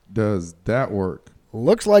Does that work?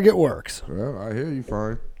 Looks like it works. Well, I hear you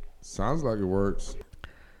fine. Sounds like it works.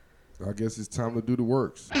 I guess it's time to do the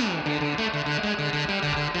works.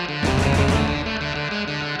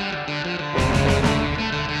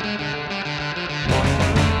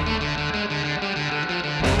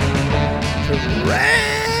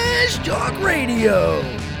 Trash Talk Radio.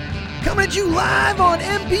 Coming at you live on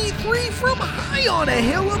MP3 from high on a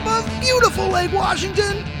hill above beautiful Lake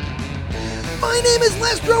Washington. My name is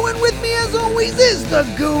Lestro, and with me as always is the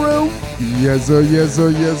Guru. Yes, sir, yes,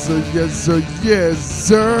 sir, yes, sir, yes, sir, yes,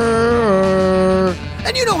 sir.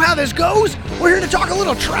 And you know how this goes. We're here to talk a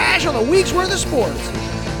little trash on the week's worth of sports.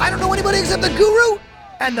 I don't know anybody except the Guru,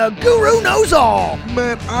 and the Guru knows all.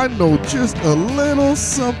 Man, I know just a little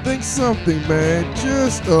something, man.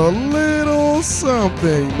 Just a little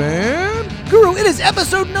something, man. Guru, it is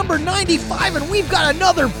episode number 95, and we've got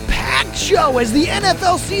another packed show as the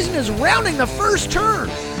NFL season is rounding the first turn.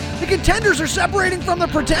 The contenders are separating from the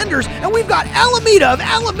pretenders, and we've got Alameda of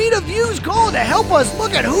Alameda Views calling to help us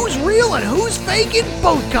look at who's real and who's fake in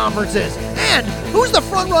both conferences, and who's the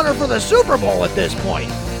front runner for the Super Bowl at this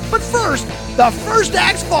point. But first, the first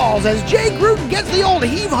axe falls as Jay Gruden gets the old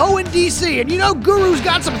heave-ho in D.C., and you know Guru's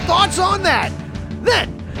got some thoughts on that.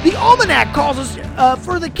 Then, the Almanac calls us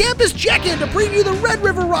for the campus check-in to preview the Red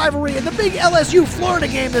River rivalry and the big LSU-Florida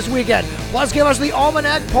game this weekend. Plus, give us the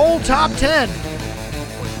Almanac poll top 10.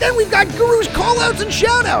 Then we've got Guru's call-outs and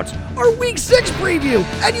shout-outs, our Week 6 preview,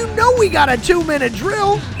 and you know we got a 2-minute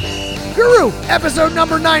drill. Guru, episode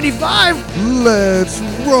number 95. Let's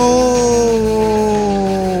roll.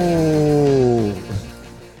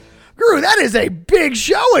 Guru, that is a big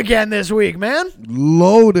show again this week, man.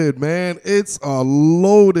 Loaded, man. It's a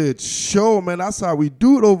loaded show, man. That's how we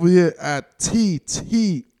do it over here at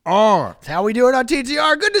TTR. That's how we do it on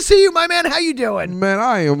TTR. Good to see you, my man. How you doing? Man,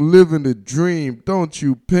 I am living the dream. Don't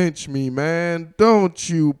you pinch me, man. Don't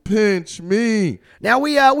you pinch me. Now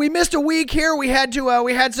we missed a week here. We had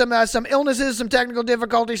some illnesses, some technical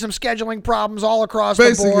difficulties, some scheduling problems all across the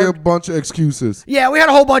board. Basically a bunch of excuses. Yeah, we had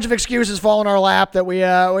a whole bunch of excuses fall in our lap that we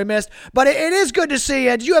missed. But it is good to see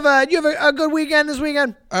you. Did you have a good weekend this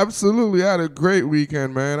weekend? Absolutely. I had a great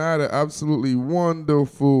weekend, man. I had an absolutely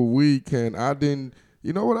wonderful weekend.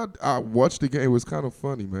 You know what? I watched the game. It was kind of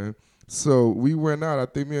funny, man. So we went out. I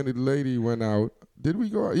think me and the lady went out. Did we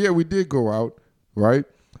go out? Yeah, we did go out, right?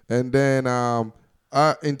 And then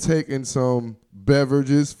I intake in some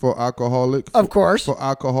beverages for alcoholic. Of course. For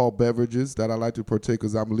alcohol beverages that I like to partake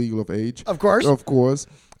because I'm legal of age. Of course. Of course.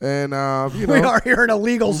 And you know, we are here in a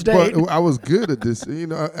legal state. But I was good at this. You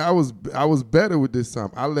know, I was better with this time.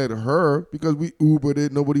 I let her, because we Ubered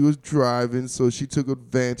it. Nobody was driving, so she took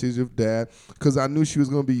advantage of that because I knew she was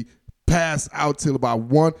going to be passed out till about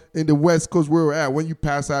 1 in the West Coast where we're at. When you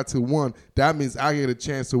pass out till 1, that means I get a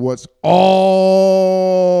chance to watch all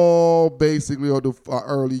basically of the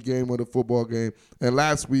early game of the football game. And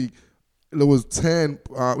last week there was 10.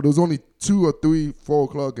 There was only 2 or 3 4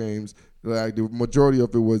 o'clock games. Like the majority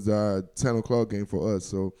of it was 10 o'clock game for us.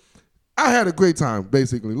 So I had a great time,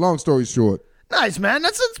 basically. Long story short. Nice, man.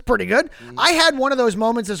 That's pretty good. I had one of those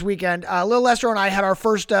moments this weekend. Lil Lester and I had our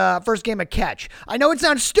first game of catch. I know it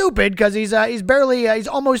sounds stupid because he's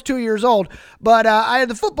almost 2 years old. But I had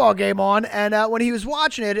the football game on, and when he was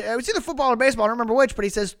watching it was either football or baseball. I don't remember which, but he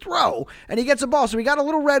says throw, and he gets a ball. So he got a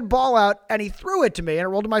little red ball out, and he threw it to me, and it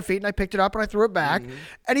rolled to my feet, and I picked it up, and I threw it back,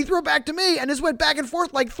 and he threw it back to me, and this went back and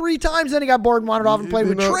forth like 3 times. Then he got bored and wandered off and played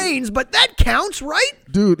with trains. But that counts, right?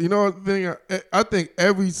 Dude, you know the thing? I think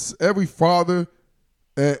every father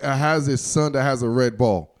has a son that has a red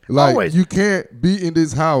ball. Like, always. You can't be in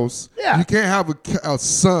this house. Yeah. You can't have a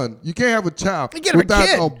son. You can't have a child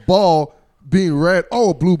without a ball being red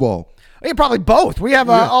or a blue ball. Yeah, probably both. We have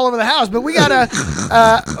all over the house, but we got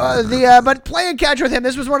but playing catch with him.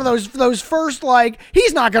 This was one of those first, like,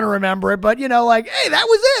 he's not going to remember it, but you know, like, hey, that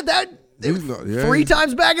was it. That 3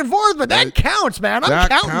 times back and forth, but that counts, man. I'm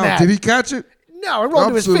counting that. Did he catch it? No, it rolled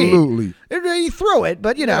to his feet. Absolutely. He threw it,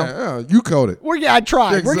 but you know. Yeah, you caught it. I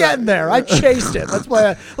tried. Exactly. We're getting there. I chased it.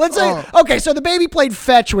 Let's say, okay, so the baby played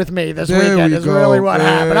fetch with me this weekend is really what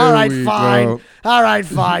happened. All right, fine. All right,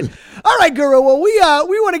 fine. All right, Guru. Well,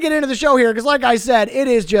 we want to get into the show here because, like I said, it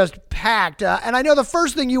is just packed. And I know the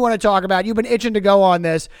first thing you want to talk about, you've been itching to go on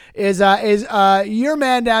this, is your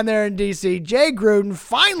man down there in D.C., Jay Gruden,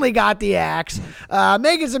 finally got the axe,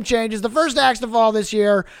 making some changes. The first axe to fall this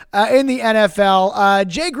year in the NFL.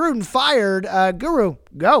 Jay Gruden fired. Guru,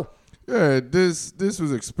 go. Yeah, this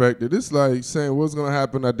was expected. It's like saying what's going to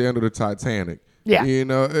happen at the end of the Titanic. Yeah. You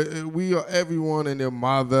know, we are everyone and their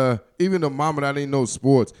mother, even the mama that didn't know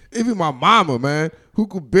sports. Even my mama, man, who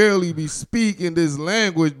could barely be speaking this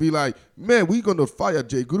language be like, man, we going to fire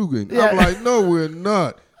Jay Gruden. Yeah. I'm like, no, we're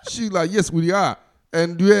not. She like, yes, we are.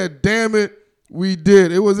 And yeah, damn it, we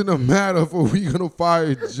did. It wasn't a matter of are we going to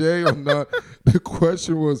fire Jay or not. The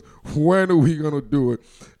question was, when are we going to do it?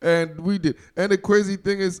 And we did. And the crazy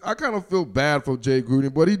thing is, I kind of feel bad for Jay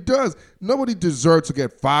Gruden, but he does. Nobody deserves to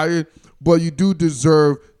get fired, but you do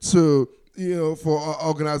deserve to, for an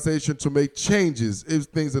organization to make changes if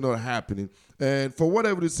things are not happening. And for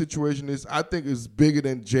whatever the situation is, I think it's bigger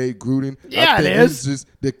than Jay Gruden. Yeah, I think it is. It's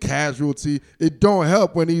just the casualty. It don't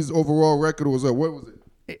help when his overall record was what was it?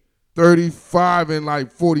 35 and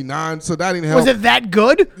like 49, so that didn't help. Was it that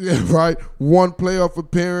good? Yeah, right. One playoff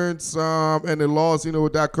appearance, and they lost,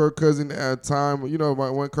 with that Kirk Cousins at time.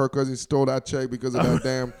 When Kirk Cousins stole that check because of that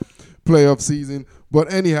damn playoff season.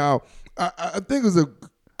 But anyhow, I think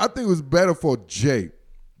it was better for Jay.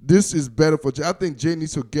 This is better for Jay. I think Jay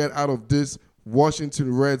needs to get out of this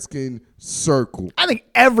Washington Redskin circle. I think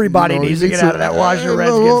everybody needs to get out of that Washington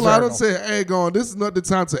Redskins circle. I don't say egg on. This is not the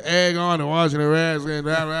time to egg on the Washington Redskins.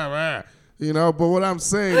 Blah, blah, blah. But what I'm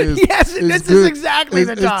saying is, yes, this is exactly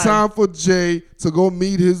the time. It's time for Jay to go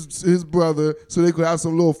meet his brother so they could have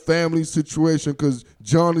some little family situation because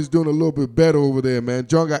John is doing a little bit better over there, man.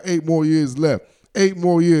 John got 8 more years left. 8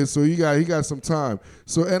 more years, so he got some time.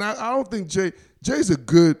 So, and I don't think Jay's a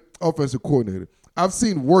good offensive coordinator. I've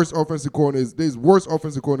seen worse offensive coordinators. There's worse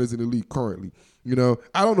offensive coordinators in the league currently.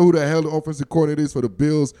 I don't know who the hell the offensive coordinator is for the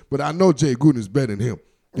Bills, but I know Jay Gruden is better than him.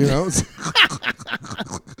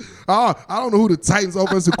 I don't know who the Titans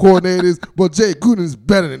offensive coordinator is, but Jay Gruden is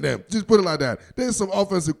better than them. Just put it like that. There's some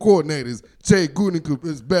offensive coordinators Jay Gruden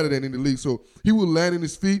is better than in the league. So he will land in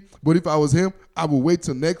his feet. But if I was him, I would wait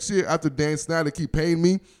till next year after Dan Snyder keep paying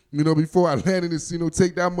me, before I land in this,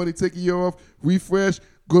 take that money, take a year off, refresh,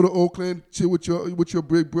 go to Oakland, chill with your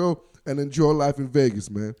big bro, and enjoy life in Vegas,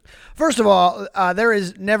 man. First of all, there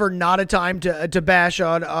is never not a time to bash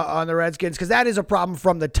on the Redskins because that is a problem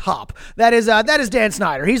from the top. That is Dan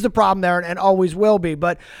Snyder. He's the problem there and always will be.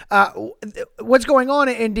 But what's going on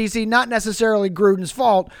in D.C., not necessarily Gruden's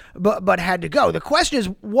fault, but had to go. The question is,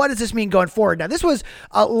 what does this mean going forward? Now,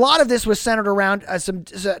 a lot of this was centered around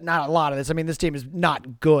not a lot of this. I mean, this team is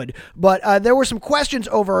not good. But there were some questions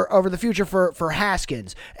over the future for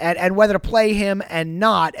Haskins and whether to play him and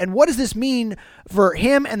not. And what does this mean for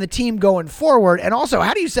him and the team going forward? And also,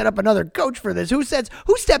 how do you set up another coach for this? Who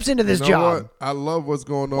steps into this job? What? I love what's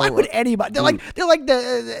going on. Why would anybody? They're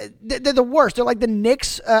the worst. They're like the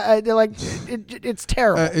Knicks. They're like it's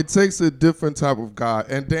terrible. It takes a different type of guy,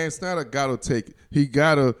 and Dan Snyder got to take it. He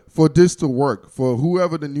got to, for this to work, for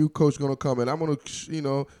whoever the new coach going to come in. I'm going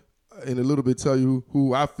to, in a little bit tell you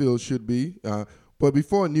who I feel should be. But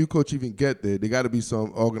before a new coach even get there, there got to be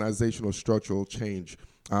some organizational structural change.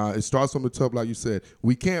 It starts from the top, like you said.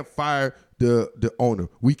 We can't fire the owner.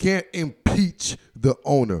 We can't impeach the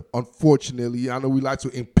owner. Unfortunately, I know we like to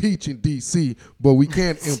impeach in D.C., but we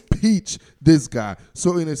can't impeach this guy.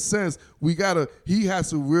 So in a sense, he has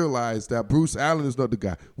to realize that Bruce Allen is not the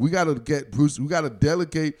guy. We got to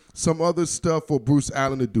delegate some other stuff for Bruce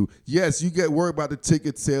Allen to do. Yes, you get worried about the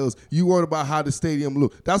ticket sales. You worried about how the stadium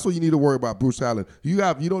looks. That's what you need to worry about, Bruce Allen. You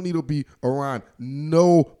don't need to be around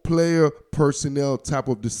no player personnel type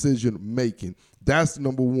of decision making. That's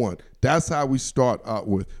number one. That's how we start out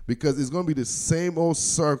with, because it's going to be the same old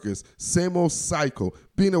circus, same old cycle.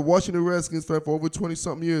 Being a Washington Redskins fan for over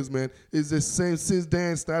 20-something years, man, is the same since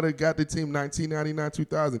Dan Snyder got the team 1999,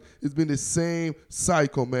 2000. It's been the same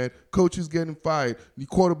cycle, man. Coaches getting fired. The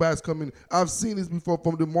quarterbacks coming. I've seen this before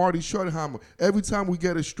from the Marty Schottenheimer. Every time we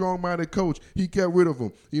get a strong-minded coach, he get rid of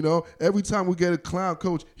him. Every time we get a clown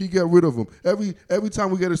coach, he get rid of him. Every time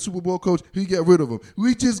we get a Super Bowl coach, he get rid of him.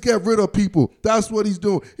 We just get rid of people. That's what he's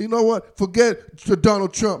doing. You know what? Forget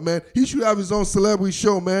Donald Trump, man. He should have his own celebrity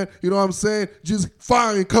show, man. You know what I'm saying? Just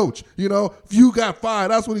firing coach. If you got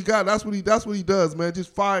fired, that's what he got. That's what he does, man.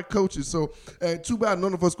 Just fire coaches. So, and too bad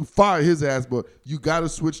none of us could fire his ass, but you got to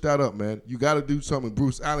switch that up, man. You got to do something.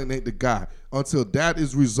 Bruce Allen ain't the guy. Until that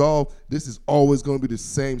is resolved, this is always going to be the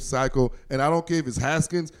same cycle. And I don't care if it's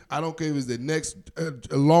Haskins. I don't care if it's the next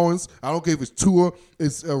Lawrence. I don't care if it's Tua.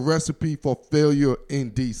 It's a recipe for failure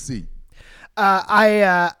in D.C.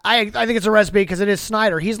 I think it's a recipe because it is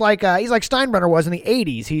Snyder. He's like Steinbrenner was in the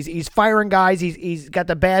 80s. He's firing guys. He's got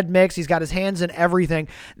the bad mix. He's got his hands in everything.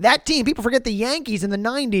 That team, people forget the Yankees in the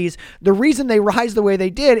 90s. The reason they rise the way they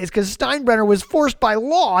did is because Steinbrenner was forced by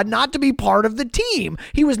law not to be part of the team.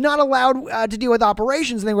 He was not allowed to deal with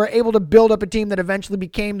operations, and they were able to build up a team that eventually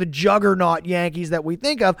became the juggernaut Yankees that we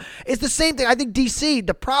think of. It's the same thing. I think DC,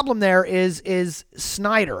 the problem there is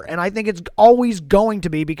Snyder, and I think it's always going to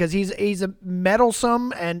be because he's a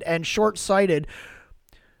meddlesome and short-sighted.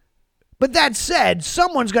 But that said,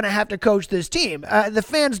 someone's going to have to coach this team. The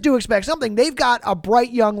fans do expect something. They've got a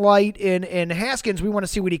bright young light in Haskins. We want to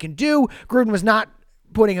see what he can do. Gruden was not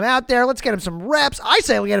putting him out there. Let's get him some reps. I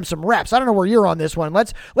say we get him some reps. I don't know where you're on this one.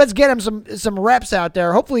 Let's get him some reps out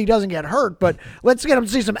there. Hopefully he doesn't get hurt, but let's get him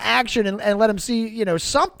to see some action and let him see,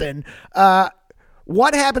 something.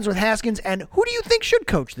 What happens with Haskins, and who do you think should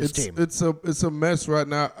coach this team? It's a mess right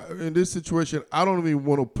now. In this situation, I don't even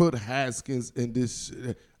want to put Haskins in this.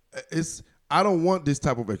 I don't want this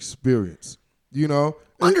type of experience.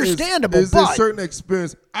 Understandable, there's but a certain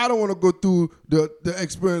experience. I don't want to go through the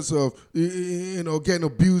experience of getting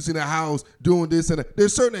abused in the house, doing this and that.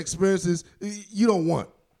 There's certain experiences you don't want.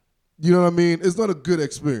 You know what I mean? It's not a good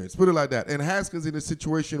experience. Put it like that. And Haskins in a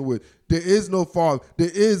situation where there is no father,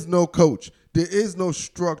 there is no coach, there is no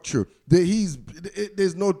structure,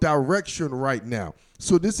 there's no direction right now.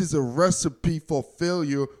 So this is a recipe for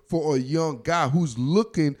failure for a young guy who's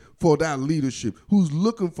looking for that leadership, who's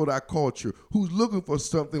looking for that culture, who's looking for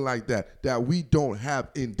something like that we don't have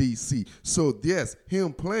in D.C. So, yes,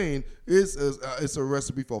 him playing is a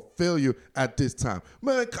recipe for failure at this time.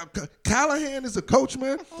 Man, Callahan is a coach,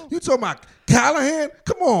 man. You talking about Callahan?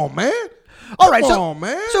 Come on, man. All right,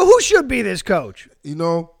 man. So who should be this coach? There's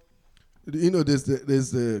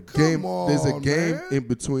the game. There's a game in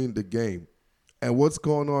between the game. And what's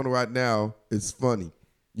going on right now is funny.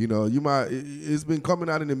 It's been coming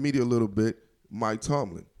out in the media a little bit. Mike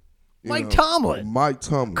Tomlin. Mike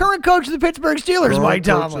Tomlin. Current coach of the Pittsburgh Steelers, Mike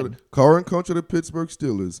Tomlin. Current coach of the Pittsburgh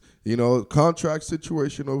Steelers. Contract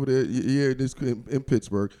situation over there here in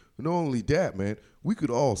Pittsburgh. Not only that, man, we could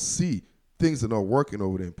all see things that are working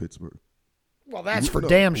over there in Pittsburgh. Well, that's for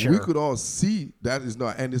damn sure. We could all see that is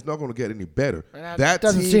not, and it's not going to get any better. That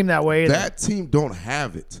doesn't seem that way either. That team don't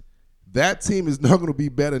have it. That team is not going to be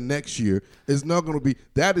better next year. It's not going to be.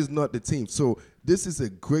 That is not the team. So this is a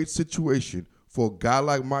great situation for a guy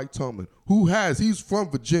like Mike Tomlin, he's from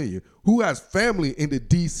Virginia, who has family in the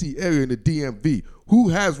D.C. area, in the DMV, who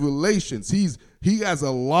has relations. He has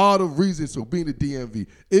a lot of reasons for being the DMV.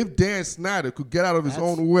 If Dan Snyder could get out of his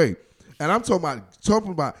own way, and I'm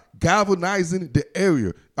talking about galvanizing the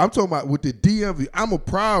area. I'm talking about with the DMV. I'm a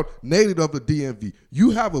proud native of the DMV.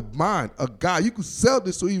 You have a mind, a guy. You could sell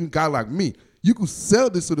this to even a guy like me. You could sell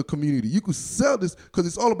this to the community. You could sell this because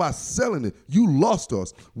it's all about selling it. You lost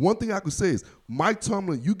us. One thing I could say is Mike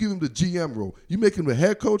Tomlin, you give him the GM role. You make him the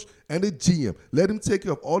head coach and the GM. Let him take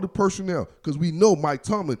care of all the personnel because we know Mike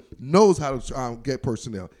Tomlin knows how to get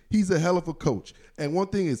personnel. He's a hell of a coach. And one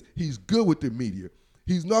thing is he's good with the media.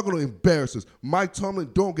 He's not going to embarrass us. Mike Tomlin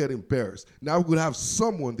don't get embarrassed. Now we could have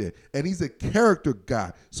someone there, and he's a character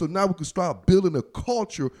guy. So now we can start building a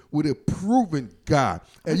culture with a proven guy.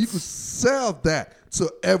 And you can sell that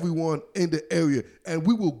to everyone in the area, and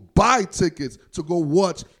we will buy tickets to go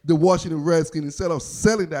watch the Washington Redskins instead of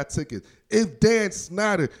selling that ticket. If Dan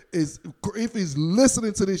Snyder if he's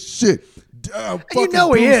listening to this shit,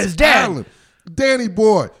 he is, Dan. Danny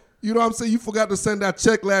boy. You know what I'm saying? You forgot to send that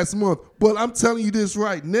check last month. But I'm telling you this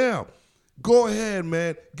right now. Go ahead,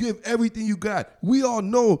 man. Give everything you got. We all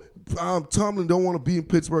know Tomlin don't want to be in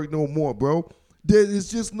Pittsburgh no more, bro. It's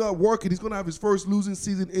just not working. He's going to have his first losing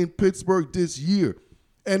season in Pittsburgh this year.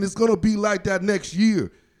 And it's going to be like that next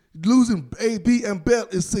year. Losing AB and Bell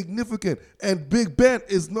is significant. And Big Ben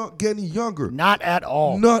is not getting younger. Not at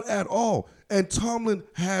all. Not at all. And Tomlin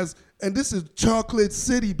and this is Chocolate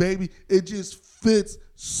City, baby. It just fits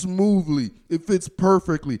smoothly. It fits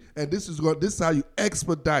perfectly. And this is how you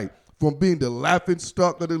expedite from being the laughing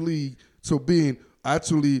stock of the league to being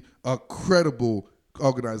actually a credible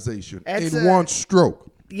organization in one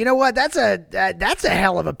stroke. You know what? That's a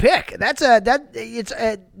hell of a pick.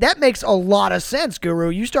 That makes a lot of sense, Guru.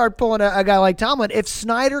 You start pulling a guy like Tomlin if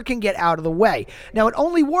Snyder can get out of the way. Now it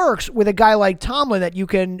only works with a guy like Tomlin that you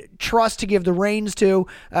can trust to give the reins to.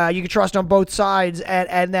 You can trust on both sides,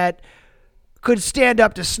 and that could stand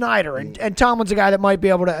up to Snyder. And Tomlin's a guy that might be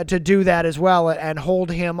able to do that as well and hold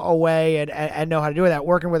him away and know how to do that.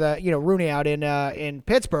 Working with Rooney out in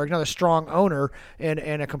Pittsburgh, another strong owner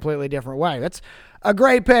in a completely different way. That's a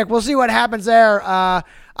great pick. We'll see what happens there.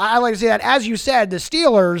 I like to see that. As you said, the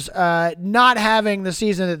Steelers not having the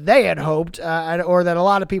season that they had hoped, or that a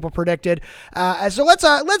lot of people predicted. So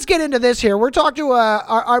let's get into this here. We're talking to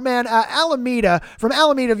our man Alameda from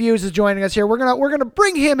Alameda Views is joining us here. We're gonna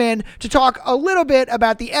bring him in to talk a little bit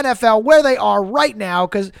about the NFL, where they are right now,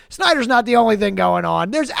 because Snyder's not the only thing going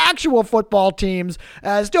on. There's actual football teams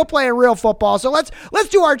still playing real football. So let's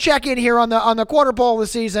do our check-in here on the quarter pole of the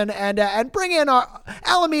season and bring in our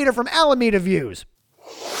Alameda from Alameda Views.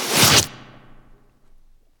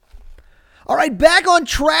 All right, back on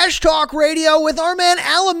Trash Talk Radio with our man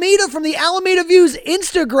Alameda from the Alameda Views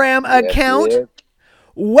Instagram account. Yep.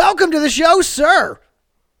 Welcome to the show, sir.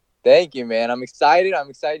 Thank you, man. I'm excited.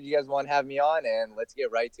 You guys want to have me on, and let's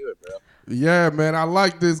get right to it, bro. Yeah, man, I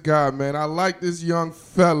like this guy, man. I like this young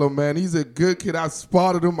fella, man. He's a good kid. I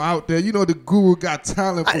spotted him out there. You know, the guru got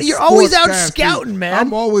talent for You're always out sportscasting. scouting, man.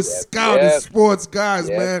 I'm always scouting sports guys,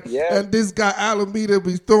 man. Yep. And this guy, Alameda,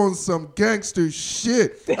 be throwing some gangster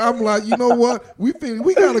shit. I'm like, you know what? We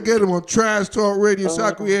got to get him on Trash Talk Radio so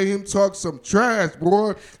I can hear him talk some trash,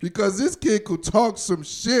 boy, because this kid could talk some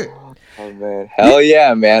shit. Oh, man. Hell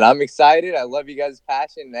yeah, man. I'm excited. I love you guys'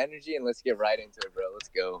 passion and energy, and let's get right into it, bro. Let's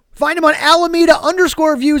go. Find him on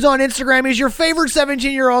Alameda_views on Instagram. He's your favorite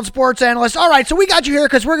 17-year-old sports analyst. All right, so we got you here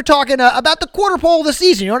because we're talking about the quarter pole of the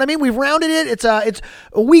season. You know what I mean? We've rounded it. It's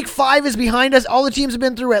week 5 is behind us. All the teams have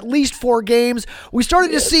been through at least 4 games. We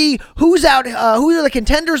started to see who's out, who the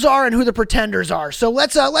contenders are, and who the pretenders are. So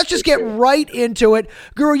let's just get right into it.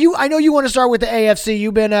 Guru, I know you want to start with the AFC.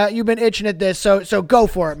 You've been itching at this, so go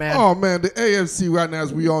for it, man. Oh, man, the AFC right now,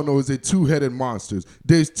 as we all know, is a two-headed monsters.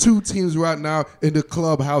 There's 2 teams right now in the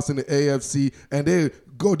clubhouse in the AFC, and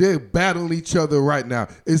they're battling each other right now.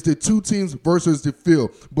 It's the 2 teams versus the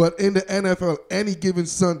field. But in the NFL, any given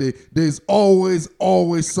Sunday, there's always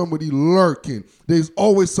somebody lurking. There's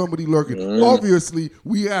always somebody lurking. Obviously,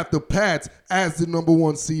 we have the Pats as the number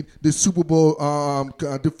 1 seed, the Super Bowl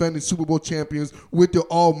defending Super Bowl champions with the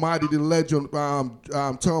almighty, the legend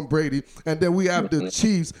Tom Brady. And then we have the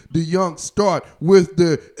Chiefs, the young start with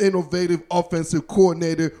the innovative offensive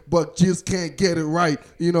coordinator, but just can't get it right,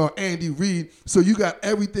 Andy Reid. So you got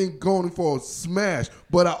everything going for a smash.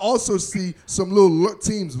 But I also see some little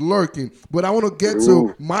teams lurking. But I want to get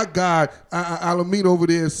to my guy, Alameda over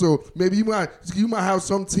there. So maybe you might have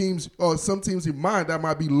some teams in mind that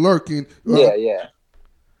might be lurking. Yeah.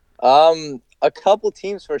 A couple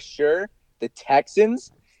teams for sure. The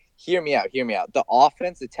Texans. Hear me out. The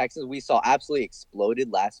offense, the Texans, we saw absolutely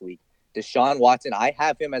exploded last week. Deshaun Watson, I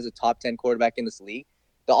have him as a top 10 quarterback in this league.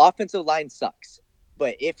 The offensive line sucks.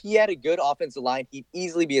 But if he had a good offensive line, he'd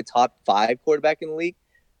easily be a top 5 quarterback in the league.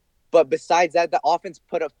 But besides that, the offense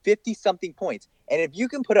put up 50-something points. And if you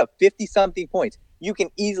can put up 50-something points, you can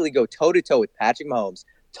easily go toe-to-toe with Patrick Mahomes,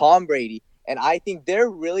 Tom Brady. And I think they're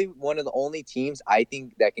really one of the only teams I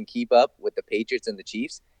think that can keep up with the Patriots and the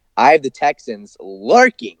Chiefs. I have the Texans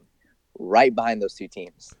lurking right behind those 2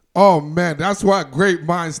 teams. Oh, man, that's why great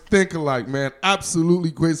minds think alike, man.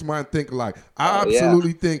 Absolutely great minds think alike. I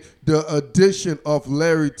absolutely think the addition of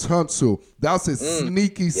Larry Tunsil, that's a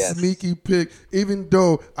sneaky pick, even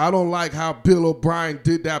though I don't like how Bill O'Brien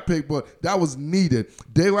did that pick, but that was needed.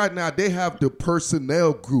 They have the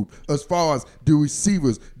personnel group as far as the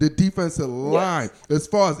receivers, the defensive line, as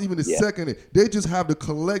far as even the secondary. They just have the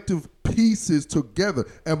collective pieces together.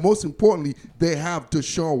 And most importantly, they have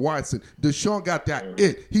Deshaun Watson. Deshaun got that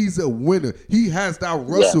it. He's a winner. He has that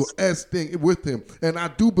Russell S thing with him. And I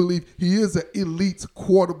do believe he is an elite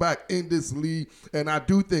quarterback in this league. And I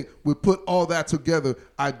do think we put all that together.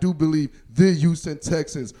 I do believe the Houston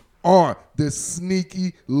Texans are the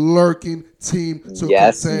sneaky, lurking team to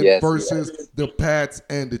contend versus the Pats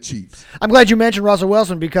and the Chiefs. I'm glad you mentioned Russell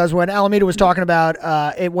Wilson because when Alameda was talking about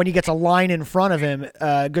when he gets a line in front of him,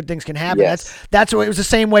 good things can happen. That's what it was the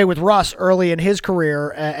same way with Russ early in his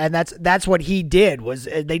career, and that's what he did. Was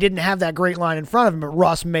they didn't have that great line in front of him, but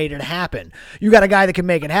Russ made it happen. You got a guy that can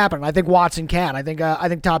make it happen. I think Watson can. I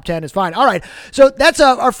think top 10 is fine. All right, so that's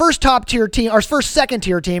our first top tier team, our first second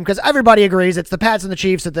tier team because everybody agrees it's the Pats and the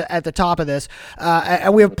Chiefs at the top of this,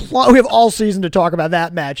 and we have all season to talk about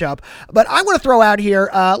that matchup. But I want to throw out here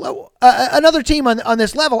another team on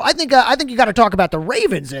this level. I think you got to talk about the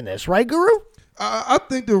Ravens in this, right, Guru? I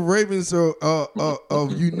think the Ravens are a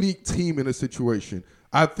unique team in a situation.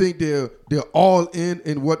 I think they're all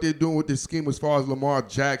in what they're doing with this scheme as far as Lamar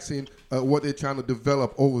Jackson, what they're trying to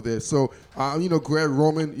develop over there. So, Greg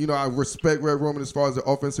Roman, I respect Greg Roman as far as the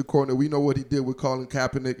offensive coordinator. We know what he did with Colin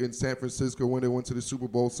Kaepernick in San Francisco when they went to the Super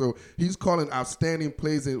Bowl. So he's calling outstanding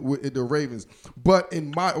plays in the Ravens. But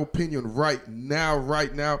in my opinion, right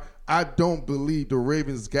now, I don't believe the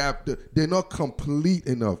Ravens they're not complete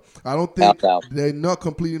enough. I don't think they're not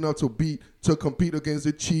complete enough to compete against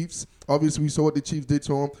the Chiefs. Obviously, we saw what the Chiefs did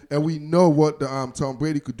to him, and we know what Tom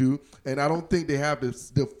Brady could do. And I don't think they have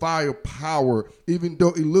the firepower, even though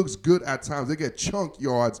it looks good at times. They get chunk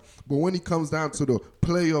yards, but when it comes down to the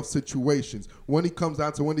playoff situations, when it comes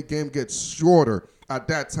down to when the game gets shorter at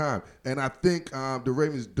that time, and I think the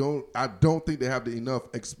Ravens don't think they have enough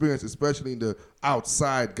experience, especially in the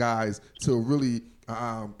outside guys, to really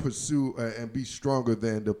pursue and be stronger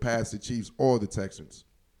than the Pats, the Chiefs, or the Texans.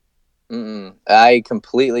 I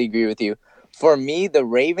completely agree with you. For me, the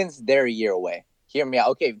Ravens, they're a year away. Hear me out.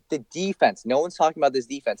 Okay, the defense. No one's talking about this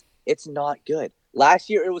defense. It's not good. Last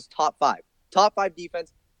year, it was top 5. Top 5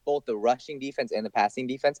 defense, both the rushing defense and the passing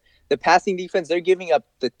defense. The passing defense, they're giving up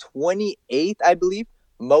the 28th, I believe,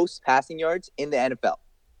 most passing yards in the NFL.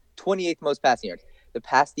 28th most passing yards. The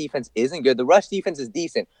pass defense isn't good. The rush defense is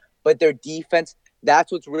decent, but their defense,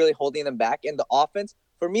 that's what's really holding them back. And the offense,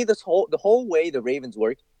 for me, the whole way the Ravens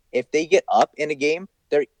work, if they get up in a game,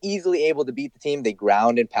 they're easily able to beat the team. They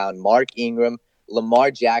ground and pound. Mark Ingram,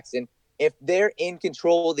 Lamar Jackson. If they're in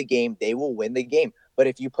control of the game, they will win the game. But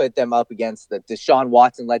if you put them up against the Deshaun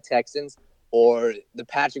Watson-led Texans or the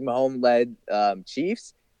Patrick Mahomes-led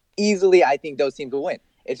Chiefs, easily I think those teams will win.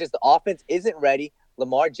 It's just the offense isn't ready.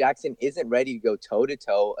 Lamar Jackson isn't ready to go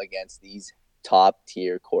toe-to-toe against these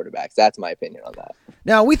top-tier quarterbacks. That's my opinion on that.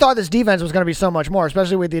 Now, we thought this defense was going to be so much more,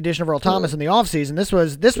 especially with the addition of Earl Thomas in the offseason. This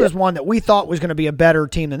was one that we thought was going to be a better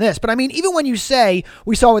team than this. But, I mean, even when you say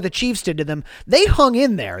we saw what the Chiefs did to them, they hung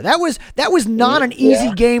in there. That was not an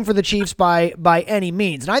easy game for the Chiefs by any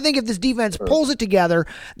means. And I think if this defense pulls it together,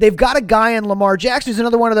 they've got a guy in Lamar Jackson who's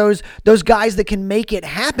another one of those guys that can make it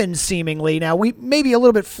happen seemingly. Now, we may be a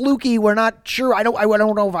little bit fluky. We're not sure. I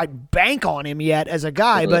don't know if I bank on him yet as a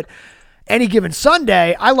guy, but any given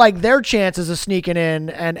Sunday, I like their chances of sneaking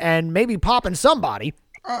in and maybe popping somebody.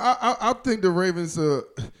 I think the Ravens,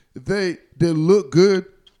 they look good.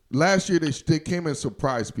 Last year, they came and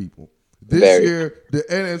surprised people. This year, the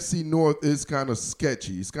NFC North is kind of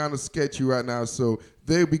sketchy. It's kind of sketchy right now. So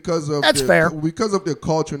because of their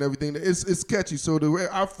culture and everything, it's sketchy. So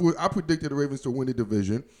I predicted the Ravens to win the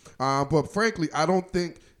division. But frankly, I don't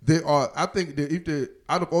think they are. I think that if they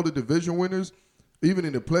out of all the division winners, even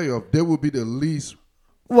in the playoff, they will be the least.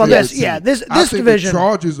 Well, this I think division. The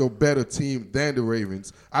Chargers are a better team than the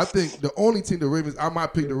Ravens. I think the only team the Ravens I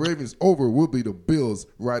might pick the Ravens over will be the Bills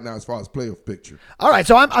right now as far as playoff picture. All right,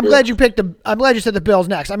 so I'm glad you picked I'm glad you said the Bills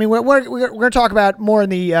next. I mean, we're going to talk about more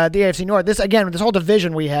in the AFC North. This whole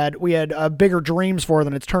division we had bigger dreams for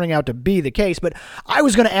than it's turning out to be the case. But I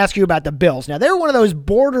was going to ask you about the Bills. Now they're one of those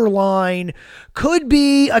borderline, could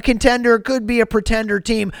be a contender, could be a pretender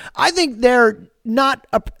team. I think they're not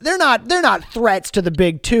threats to the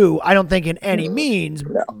big two. I don't think in any means.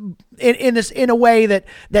 No. In a way that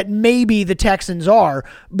maybe the Texans are,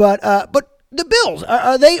 but the Bills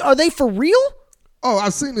are they for real? Oh,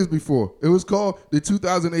 I've seen this before. It was called the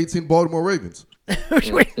 2018 Baltimore Ravens.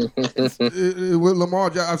 With Lamar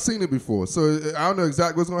Jackson, I've seen it before, so I don't know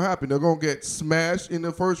exactly what's going to happen. They're going to get smashed in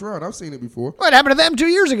the first round. I've seen it before. What happened to them 2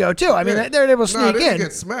 years ago too? I mean, they're able to sneak in. They didn't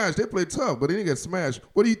get smashed. They played tough, but they didn't get smashed.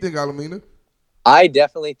 What do you think, Alameda? I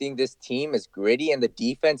definitely think this team is gritty, and the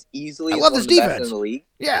defense easily is one of the best in the league.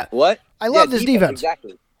 Yeah. What? I love this defense.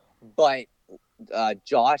 Exactly. But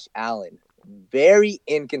Josh Allen, very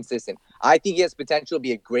inconsistent. I think he has potential to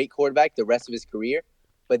be a great quarterback the rest of his career.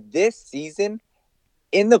 But this season,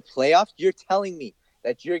 in the playoffs, you're telling me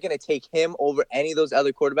that you're going to take him over any of those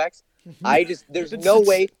other quarterbacks? There's no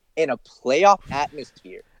way in a playoff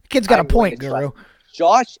atmosphere. Kid's got a point, Guru.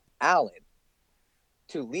 Josh Allen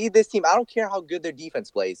to lead this team. I don't care how good their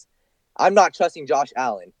defense plays. I'm not trusting Josh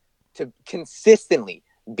Allen to consistently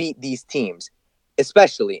beat these teams,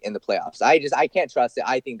 especially in the playoffs. I can't trust it.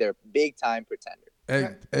 I think they're a big-time pretender.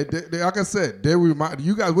 And like I said, they remind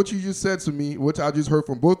you guys what you just said to me, which I just heard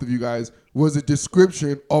from both of you guys, was a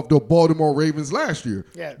description of the Baltimore Ravens last year.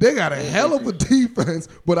 Yeah. They got a hell of a defense,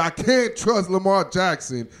 but I can't trust Lamar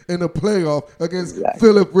Jackson in the playoff against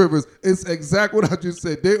Phillip Rivers. It's exactly what I just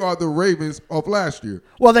said. They are the Ravens of last year.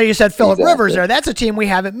 Well, there you said Phillip Rivers there. That's a team we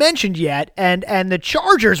haven't mentioned yet. And the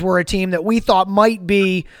Chargers were a team that we thought might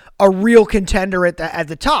be a real contender at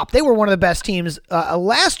the top. They were one of the best teams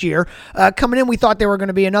last year. Coming in, we thought they were going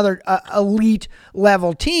to be another elite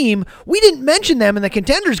level team. We didn't mention them in the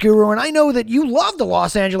contenders, Guru, and I know that you love the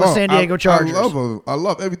Los Angeles San Diego Chargers. I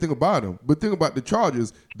love everything about them. But think about the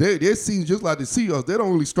Chargers. Their season, just like the Seahawks, they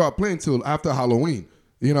don't really start playing until after Halloween.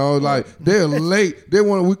 You know, like they're late.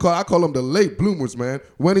 I call them the late bloomers, man.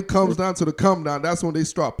 When it comes down to the come down, that's when they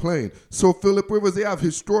start playing. So Phillip Rivers, they have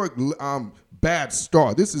historic bad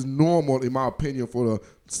start. This is normal, in my opinion, for the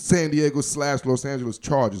San Diego / Los Angeles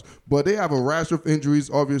Chargers. But they have a rash of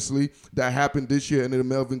injuries, obviously, that happened this year, and in the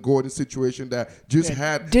Melvin Gordon situation that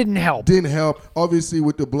didn't help. Obviously,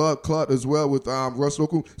 with the blood clot as well with Russell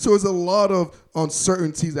Okung. So there's a lot of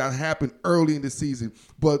uncertainties that happened early in the season.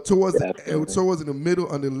 But towards in the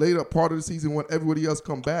middle and the later part of the season, when everybody else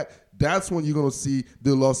come back, that's when you're going to see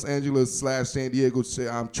the Los Angeles / San Diego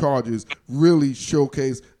Chargers really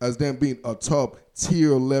showcase as them being a top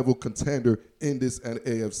tier level contender in this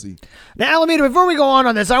AFC. Now, Alameda, before we go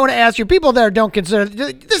on this, I want to ask you, people there don't consider,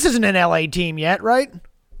 this isn't an LA team yet, right?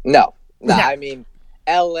 No. Yeah. I mean,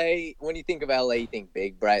 LA, when you think of LA, you think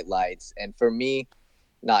big, bright lights. And for me,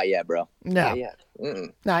 not yet, bro. No. Not yet.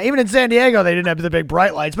 Nah, even in San Diego, they didn't have the big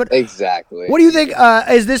bright lights. But exactly. What do you think?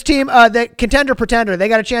 Is this team the contender pretender? They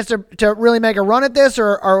got a chance to really make a run at this,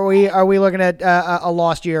 or are we looking at a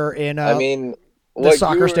lost year in? I mean, the what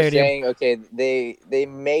soccer you were stadium. saying, okay, they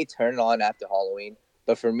may turn it on after Halloween,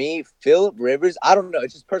 but for me, Phillip Rivers, I don't know.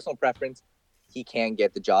 It's just personal preference. He can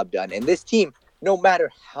get the job done, and this team, no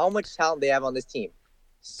matter how much talent they have on this team,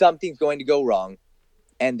 something's going to go wrong,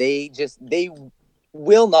 and they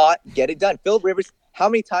will not get it done. Phillip Rivers, how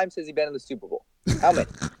many times has he been in the Super Bowl? How many?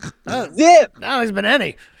 Zip. No, he's been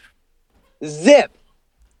any. Zip.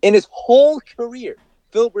 In his whole career,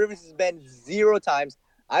 Phillip Rivers has been 0 times.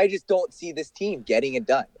 I just don't see this team getting it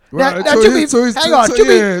done. Now,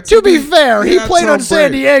 to be fair, he played on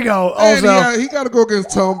San Diego also. And he got to go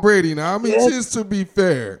against Tom Brady now. I mean, just to be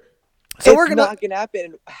fair. So it's not going to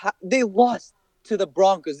happen. They lost to the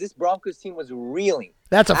Broncos. This Broncos team was reeling.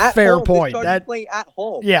 That's a fair point. They started playing at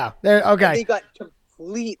home. Yeah, okay. And they got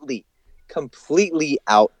completely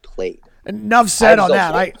outplayed. Enough said on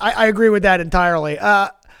that. I agree with that entirely.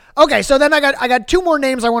 Okay, so then I got 2 more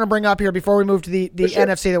names I want to bring up here before we move to the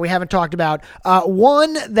NFC that we haven't talked about.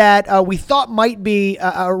 One that we thought might be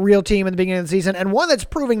a real team in the beginning of the season, and one that's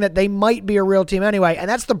proving that they might be a real team anyway, and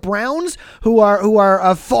that's the Browns, who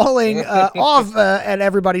are falling off at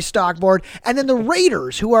everybody's stock board, and then the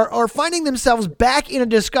Raiders, who are finding themselves back in a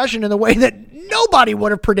discussion in the way that nobody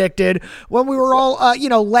would have predicted when we were all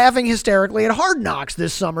laughing hysterically at Hard Knocks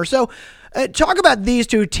this summer. So talk about these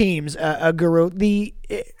 2 teams, Guru. The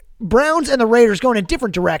Browns and the Raiders going in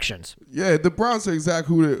different directions. Yeah, the Browns are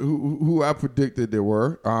exactly who I predicted they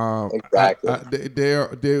were. Exactly.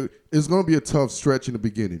 It's going to be a tough stretch in the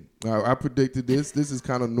beginning. I predicted this. This is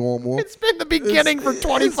kind of normal. It's been the beginning for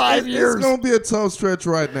 25 years. It's going to be a tough stretch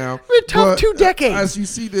right now. It's been tough 2 decades. As you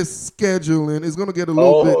see this scheduling, it's going to get a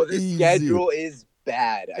little bit easier. The schedule is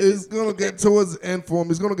bad. It's going to get towards the end for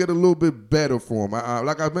him. It's going to get a little bit better for him.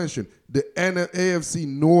 Like I mentioned, the AFC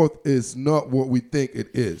North is not what we think it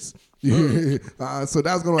is. So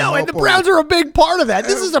that's going to help. No, and the Browns are a big part of that.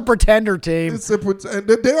 This is a pretender team.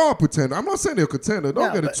 They are a pretender. I'm not saying they're a contender.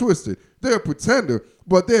 Don't get it twisted. They're a pretender,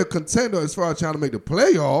 but they're a contender as far as trying to make the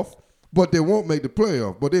playoff, but they won't make the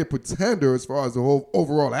playoff. But they're a pretender as far as the whole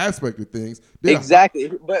overall aspect of things.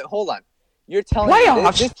 Exactly. But hold on. You're telling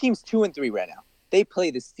me this team's 2-3 right now. They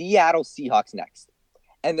play the Seattle Seahawks next.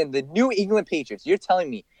 And then the New England Patriots. You're telling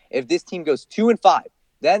me if this team goes 2-5,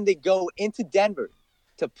 then they go into Denver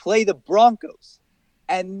to play the Broncos.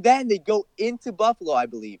 And then they go into Buffalo, I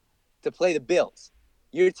believe, to play the Bills.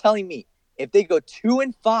 You're telling me if they go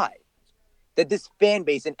 2-5, that this fan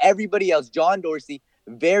base and everybody else, John Dorsey,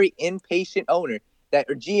 very impatient owner,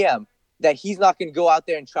 or GM, that he's not going to go out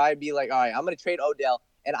there and try to be like, all right, I'm going to trade Odell.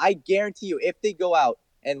 And I guarantee you, if they go out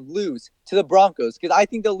and lose to the Broncos, because I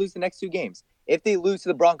think they'll lose the next 2 games. If they lose to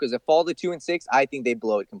the Broncos and fall to 2-6, I think they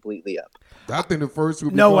blow it completely up. I think the first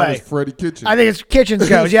will be is Freddie Kitchens. I think it's Kitchens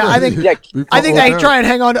goes. Yeah, I think they try and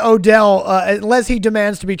hang on to Odell unless he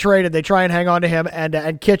demands to be traded. They try and hang on to him,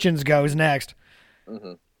 and Kitchens goes next.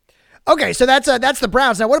 Mm-hmm. Okay, so that's the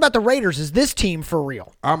Browns. Now, what about the Raiders? Is this team for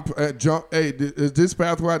real? This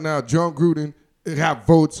path right now, John Gruden have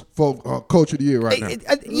votes for Coach of the Year right now.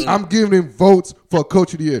 I'm giving him votes for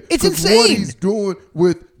Coach of the Year. It's insane. What he's doing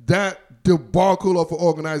with that debacle of an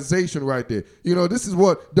organization right there. This is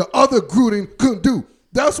what the other Gruden couldn't do.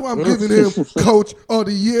 That's why I'm giving him Coach of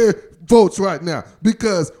the Year votes right now,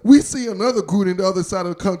 because we see another Gruden the other side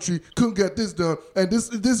of the country couldn't get this done, and this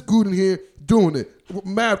Gruden here doing it.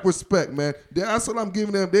 Mad respect, man. That's what I'm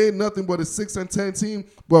giving them. They ain't nothing but a 6-10 team,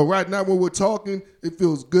 but right now when we're talking, it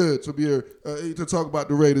feels good to be to talk about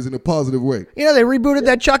the Raiders in a positive way. They rebooted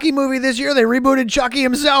that Chucky movie this year. They rebooted Chucky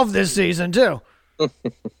himself this season too.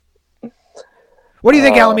 What do you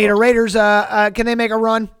think, Alameda? Raiders, can they make a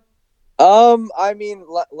run? I mean,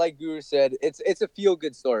 like Guru said, it's a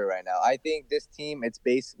feel-good story right now. I think this team, it's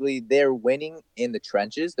basically they're winning in the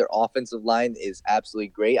trenches. Their offensive line is absolutely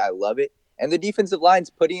great. I love it. And the defensive line's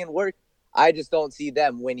putting in work. I just don't see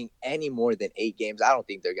them winning any more than 8 games. I don't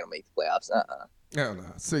think they're going to make the playoffs. No,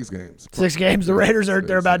 6 games. 6 games. The Raiders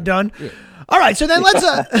they're about done. Yeah. All right, so then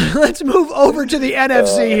let's move over to the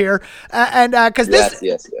NFC here, and because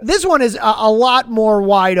this one is a lot more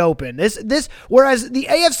wide open. This whereas the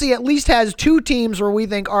AFC at least has two teams where we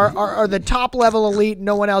think are the top level elite,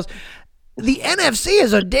 no one else. The NFC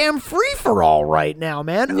is a damn free for all right now,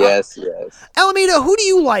 man. Yes. Alameda, who do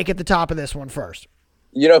you like at the top of this one first?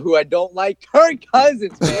 You know who I don't like? Kirk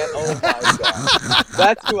Cousins, man. Oh my god,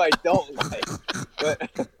 that's who I don't like.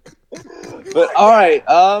 But all right,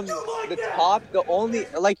 the only,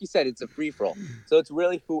 like you said, it's a free for all. So it's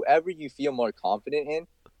really whoever you feel more confident in.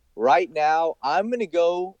 Right now, I'm gonna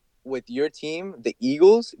go with your team, the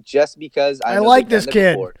Eagles, just because I like this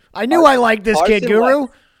kid. I knew I liked this kid, Guru.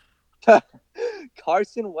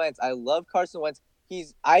 Carson Wentz. I love Carson Wentz.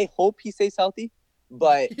 I hope he stays healthy,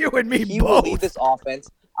 but you and me he both. will lead this offense.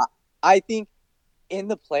 I think in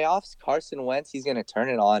the playoffs, Carson Wentz, he's gonna turn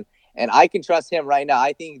it on. And I can trust him right now.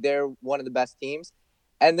 I think they're one of the best teams.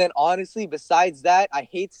 And then, honestly, besides that, I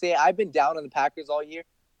hate to say it, I've been down on the Packers all year.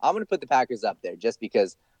 I'm going to put the Packers up there just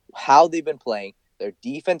because how they've been playing. Their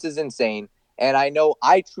defense is insane. And I know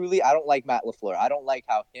I don't like Matt LaFleur. I don't like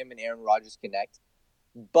how him and Aaron Rodgers connect.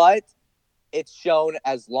 But it's shown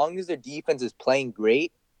as long as their defense is playing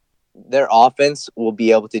great, their offense will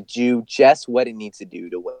be able to do just what it needs to do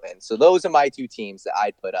to win. So those are my two teams that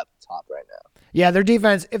I'd put up top right now. Yeah, their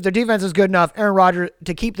defense, if their defense is good enough, Aaron Rodgers,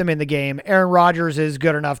 to keep them in the game, Aaron Rodgers is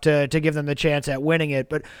good enough to give them the chance at winning it.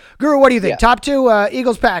 But, Guru, what do you think? Yeah. Top two,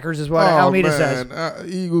 Eagles-Packers is what Alameda says.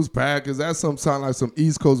 Eagles-Packers, that sounds like some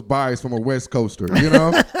East Coast bias from a West Coaster, you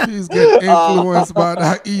know? He's getting influenced by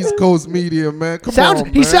that East Coast media, man. Come on,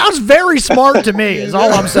 man. He sounds very smart to me, is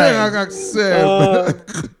all I'm saying. Like I said,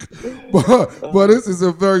 but this is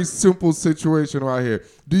a very simple situation right here.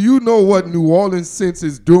 Do you know what New Orleans Saints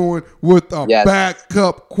is doing with a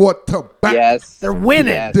backup quarterback? Yes. They're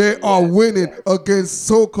winning. They are winning against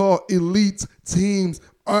so-called elite teams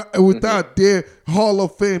without their Hall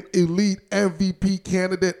of Fame elite MVP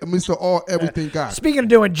candidate, Mr. All-Everything guy. Speaking of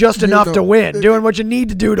doing just enough to win, doing what you need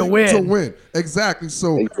to do to win. To win, exactly.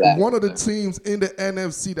 So one of the teams in the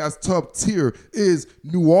NFC that's top tier is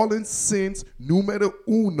New Orleans Saints, numero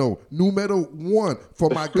one for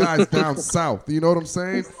my guys down south. You know what I'm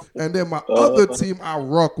saying? And then my other team I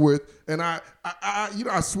rock with, and I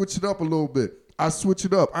switch it up a little bit. I switch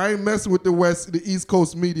it up. I ain't messing with the East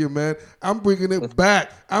Coast media, man. I'm bringing it back.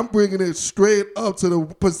 I'm bringing it straight up to the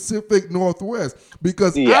Pacific Northwest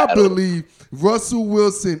because I believe Russell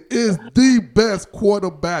Wilson is the best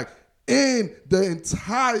quarterback in the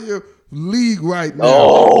entire league right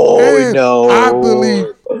now. And I believe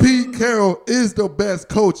Pete Carroll is the best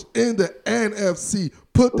coach in the NFC.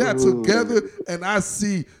 Put that together, and I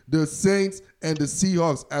see the Saints and the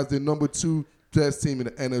Seahawks as the number two best team in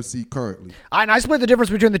the NFC currently. And I split the difference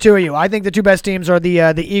between the two of you. I think the two best teams are the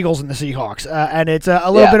Eagles and the Seahawks, and it's a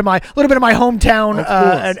little bit of my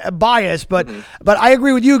hometown bias. But I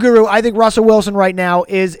agree with you, Guru. I think Russell Wilson right now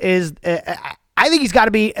is I think he's got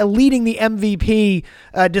to be leading the MVP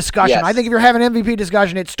discussion. Yes. I think if you're having an MVP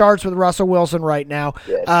discussion, it starts with Russell Wilson right now,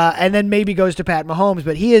 and then maybe goes to Pat Mahomes.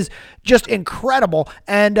 But he is just incredible,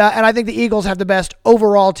 and I think the Eagles have the best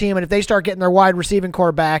overall team. And if they start getting their wide receiving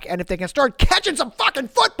core back, and if they can start catching some fucking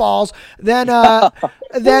footballs, then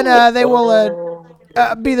they will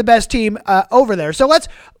be the best team over there. So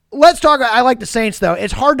Let's talk. I like the Saints, though.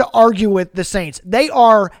 It's hard to argue with the Saints. They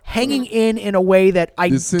are hanging in a way that I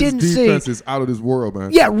didn't see. The defense is out of this world,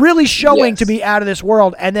 man. Yeah, really showing to be out of this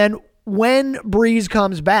world. And then when Breeze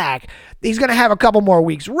comes back, he's going to have a couple more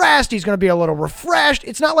weeks rest. He's going to be a little refreshed.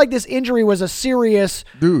 It's not like this injury was a serious,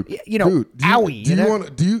 owie.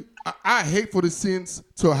 I hate for the Saints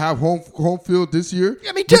to have home field this year.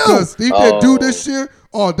 Yeah, me too. Because if they do this year,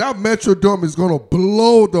 that Metrodome is going to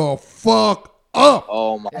blow the fuck up.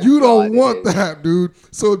 Oh my God, you don't want that, dude.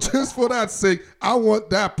 So just for that sake, I want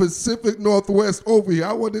that Pacific Northwest over here.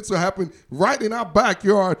 I want it to happen right in our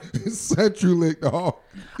backyard in Century Lake, dog.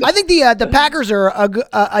 I think the Packers are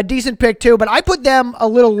a decent pick too, but I put them a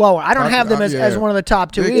little lower. I don't have them as one of the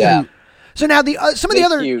top two either. Yeah. So now some of the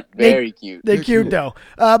other cute, very cute. They're cute though.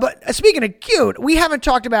 But speaking of cute, we haven't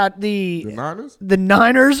talked about the Niners. The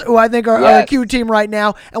Niners, who I think are a cute team right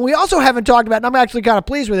now, and we also haven't talked about, and I'm actually kind of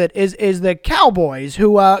pleased with it, is the Cowboys,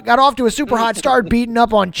 who got off to a super hot start, beating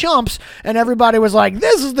up on chumps, and everybody was like,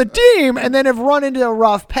 "This is the team," and then have run into a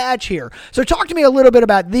rough patch here. So talk to me a little bit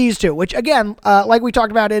about these two, which again, like we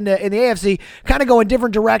talked about in the AFC, kind of go in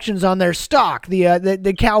different directions on their stock.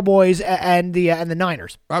 The Cowboys and the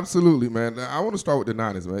Niners. Absolutely, man. man. I want to start with the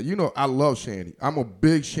Niners, man. You know, I love Shanny. I'm a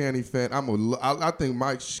big Shanny fan. I think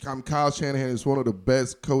Kyle Shanahan is one of the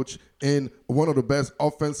best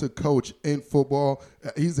offensive coach in football.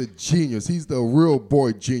 He's a genius. He's the real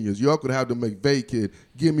boy genius. Y'all could have the McVay kid.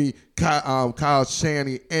 Give me Kyle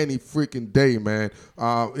Shanahan any freaking day, man.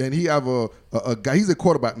 And he have a guy. He's a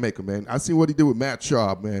quarterback maker, man. I seen what he did with Matt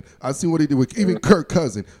Schaub, man. I seen what he did with even Kirk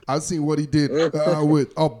Cousins. I seen what he did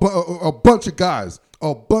with a bunch of guys.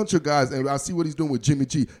 And I see what he's doing with Jimmy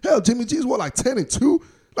G. Hell, Jimmy G is like 10-2.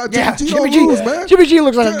 Like Jimmy G don't lose, man. Jimmy G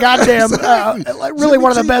looks like a goddamn, like really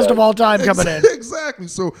one of the best of all time coming in. Exactly.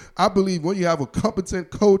 So I believe when you have a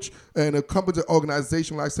competent coach and a competent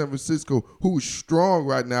organization like San Francisco who's strong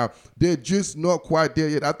right now, they're just not quite there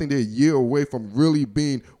yet. I think they're a year away from really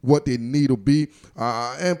being what they need to be.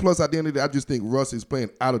 And plus, at the end of the day, I just think Russ is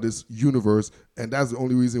playing out of this universe, and that's the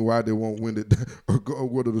only reason why they won't win it or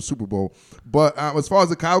go to the Super Bowl. But as far as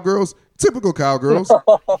the Cowgirls, typical Cowgirls,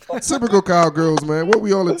 man. What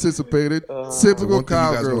we all anticipated. Typical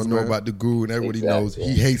Cowgirls, man. Know about the Guru, and everybody knows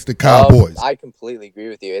he hates the Cowboys. I completely agree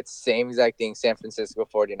with you. It's the same exact thing. San Francisco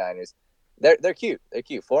 49ers. They're cute. They're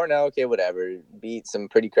cute. 4-0, okay, whatever. Beat some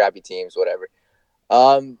pretty crappy teams, whatever.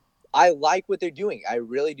 I like what they're doing. I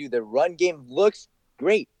really do. Their run game looks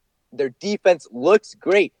great. Their defense looks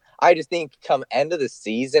great. I just think come end of the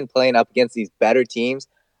season, playing up against these better teams,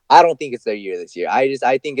 I don't think it's their year this year.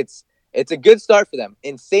 I think it's a good start for them.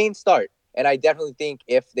 Insane start. And I definitely think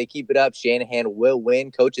if they keep it up, Shanahan will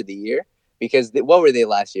win Coach of the Year because what were they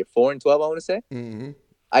last year? 4-12, I want to say. Mm-hmm.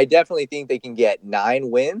 I definitely think they can get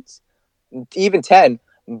 9 wins, even 10.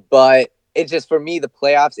 But it's just for me, the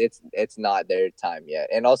playoffs, it's not their time yet.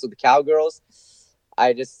 And also the Cowgirls,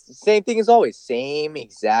 same thing as always, same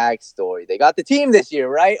exact story. They got the team this year,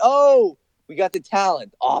 right? Oh, we got the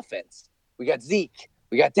talent, offense. We got Zeke.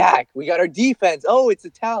 We got Dak. We got our defense. Oh, it's a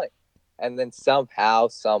talent. And then somehow,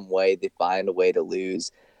 some way, they find a way to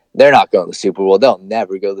lose. They're not going to the Super Bowl. They'll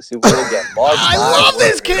never go to the Super Bowl again. I love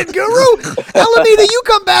this kid, Guru. Alameda, you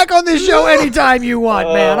come back on this show anytime you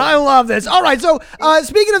want, man. I love this. All right, so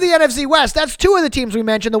speaking of the NFC West, that's 2 of the teams we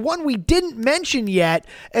mentioned. The one we didn't mention yet,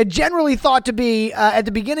 generally thought to be at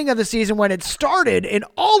the beginning of the season when it started in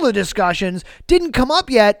all the discussions, didn't come up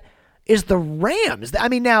yet, is the Rams. I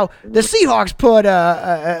mean, now, the Seahawks put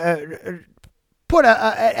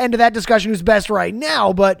an end to that discussion who's best right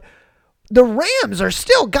now, but the Rams are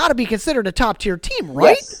still got to be considered a top-tier team,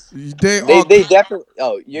 right? Yes. They definitely –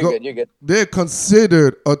 oh, you're good. They're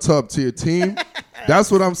considered a top-tier team. That's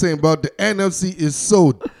what I'm saying. But the NFC is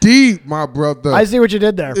so deep, my brother. I see what you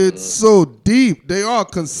did there. It's so deep. They are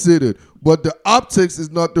considered. But the optics is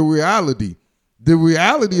not the reality. The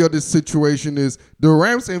reality of this situation is the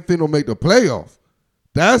Rams ain't finna make the playoff.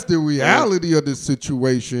 That's the reality of this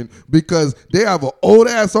situation because they have an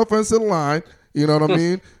old-ass offensive line, you know what I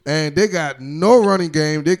mean? And they got no running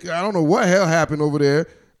game. I don't know what hell happened over there.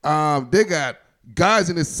 They got guys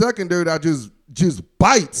in the secondary that just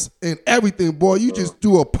bites and everything. Boy, you just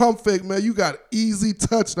do a pump fake, man. You got easy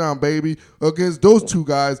touchdown, baby, against those 2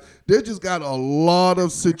 guys. They just got a lot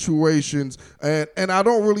of situations. And I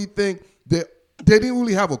don't really think that they didn't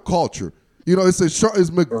really have a culture. You know, it's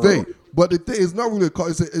McVay. But the thing is not really a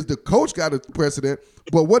culture. It's the coach got a precedent.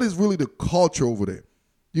 But what is really the culture over there?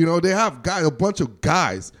 You know, they have a bunch of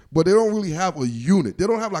guys, but they don't really have a unit. They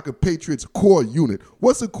don't have like a Patriots core unit.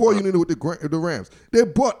 What's the core unit with the Rams? They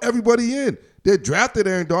brought everybody in. They drafted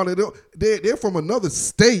Aaron Donald. They're from another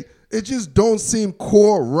state. It just don't seem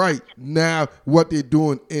core right now what they're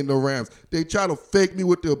doing in the Rams. They try to fake me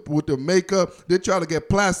with the makeup. They try to get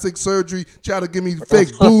plastic surgery, try to give me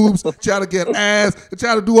fake boobs, try to get ass, and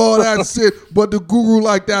try to do all that shit. But the Guru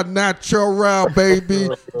like that natural, baby.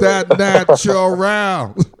 That natural.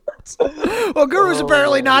 Well, Guru's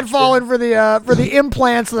apparently not falling for the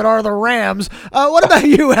implants that are the Rams. What about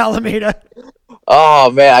you, Alameda? Oh,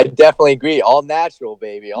 man, I definitely agree. All natural,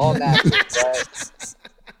 baby. All natural.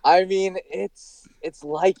 I mean, it's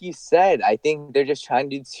like you said. I think they're just trying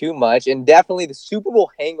to do too much, and definitely the Super Bowl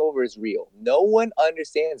hangover is real. No one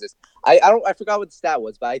understands this. I forgot what the stat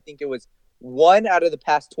was, but I think it was 1 out of the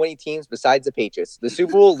past 20 teams besides the Patriots, the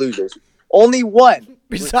Super Bowl losers. Only 1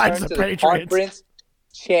 besides the Patriots. Conference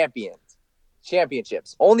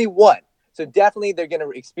championships. Only 1. So definitely they're going to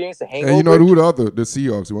experience the hangover. And you know who the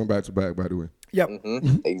Seahawks who went back to back, by the way. Yep.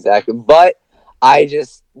 Mm-hmm, exactly. But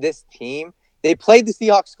this team. They played the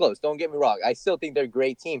Seahawks close. Don't get me wrong. I still think they're a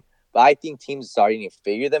great team, but I think teams are starting to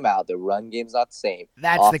figure them out. The run game's not the same.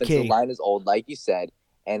 That's the key. Offensive line is old, like you said,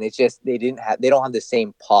 and it's just they don't have the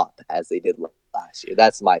same pop as they did last year.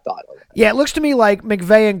 That's my thought on it. Yeah, it looks to me like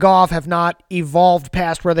McVay and Goff have not evolved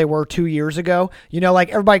past where they were 2 years ago. Like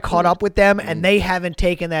everybody caught up with them, and they haven't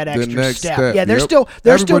taken that extra step. Yeah, they're still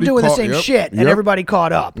doing the same shit, and everybody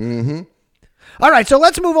caught up. Mm-hmm. All right, so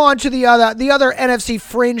let's move on to the other NFC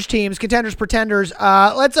fringe teams, contenders, pretenders.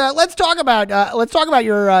 Let's talk about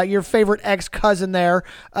your favorite ex-cousin there,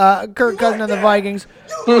 Kirk Cousins and the Vikings.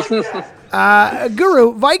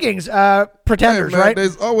 Guru, Vikings, pretenders, hey, man, right?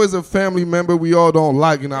 There's always a family member we all don't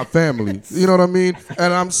like in our family. You know what I mean?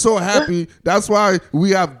 And I'm so happy. That's why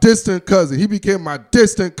we have distant cousin. He became my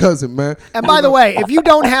distant cousin, man. And by the way, if you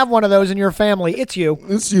don't have one of those in your family, it's you.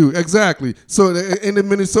 It's you, exactly. So in the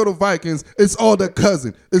Minnesota Vikings, it's all the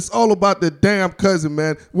cousin. It's all about the damn cousin,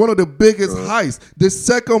 man. One of the biggest heists. The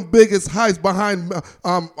second biggest heist behind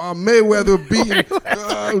Mayweather beating,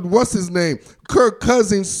 what's his name? Kirk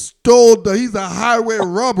Cousins stole he's a highway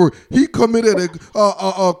robber. He committed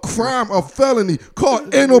a crime, a felony,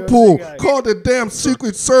 called Interpol, called the damn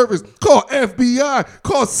Secret Service, called FBI,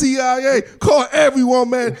 called CIA, called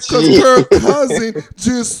everyone, man, because Kirk Cousins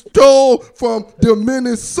just stole from the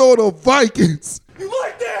Minnesota Vikings. You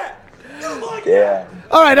like that? Yeah.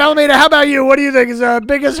 All right, Alameda, how about you? What do you think is the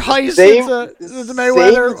biggest heist since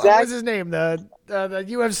Mayweather? What's his name? The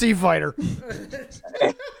UFC fighter.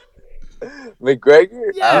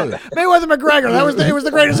 McGregor? Yeah, Mayweather McGregor. It was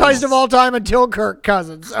the greatest heist of all time until Kirk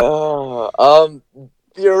Cousins. You're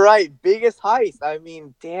right. Biggest heist. I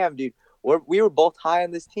mean, damn, dude. We were both high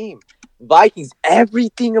on this team. Vikings,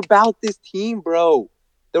 everything about this team, bro.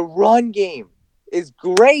 The run game is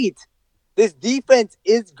great. This defense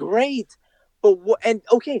is great. But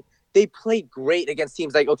they played great against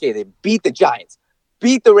teams like, they beat the Giants,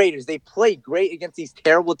 beat the Raiders. They played great against these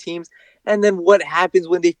terrible teams. And then what happens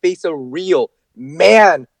when they face a real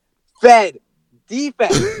man-fed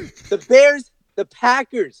defense? The Bears, the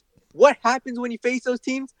Packers. What happens when you face those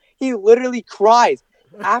teams? He literally cries.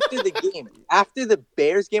 After the game, after the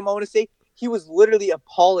Bears game, I want to say, he was literally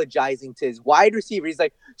apologizing to his wide receiver. He's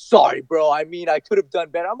like, sorry, bro. I mean, I could have done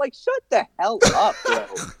better. I'm like, shut the hell up, bro.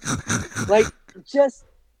 Like, just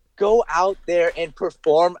go out there and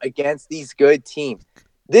perform against these good teams.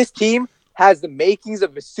 This team has the makings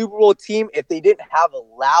of a Super Bowl team. If they didn't have a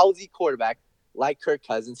lousy quarterback like Kirk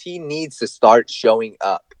Cousins, he needs to start showing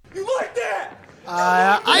up. You like that?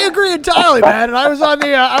 I agree entirely, man. And I was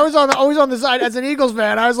always on the side as an Eagles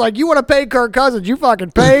fan. I was like, you want to pay Kirk Cousins, you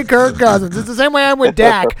fucking pay Kirk Cousins. It's the same way I'm with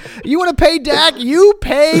Dak. You want to pay Dak, you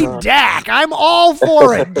pay Dak. I'm all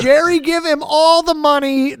for it. Jerry, give him all the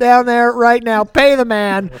money down there right now. Pay the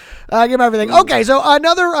man. Give him everything. Okay, so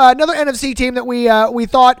another NFC team that we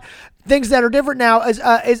thought things that are different now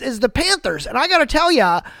is the Panthers, and I got to tell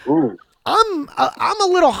you, I'm a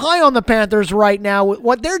little high on the Panthers right now with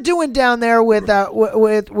what they're doing down there with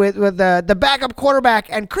the backup quarterback,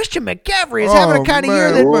 and Christian McCaffrey is having a kind of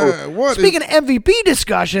year that. Speaking of MVP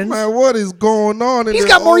discussions, man, what is going on? He's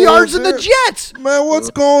got more yards than the Jets. Man,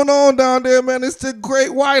 what's going on down there, man? It's the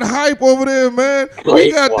great white hype over there, man.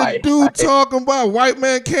 We got the dude talking about white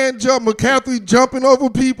man can't jump, McCaffrey jumping over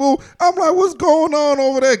people. I'm like, what's going on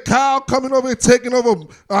over there? Kyle coming over and taking over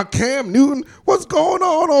Cam Newton. What's going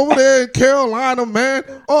on over there in Carolina, man?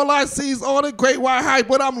 All I see is all the great white hype,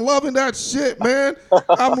 but I'm loving that shit, man.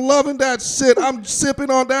 I'm loving that shit. I'm sipping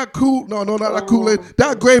on that not that Kool-Aid,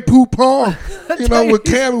 that Grey Poupon. With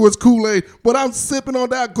Cam it was Kool-Aid, but I'm sipping on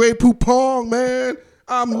that Grey Poupon, man.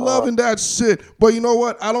 I'm loving that shit. But you know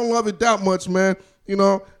what? I don't love it that much, man.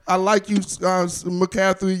 I like you,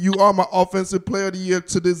 McCaffrey. You are my offensive player of the year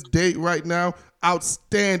to this date right now.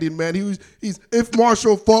 Outstanding, man. He's if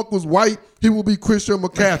Marshall Faulk was white, he will be Christian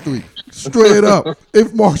McCaffrey. Straight up.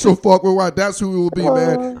 If Marshall Faulk were white, that's who he will be,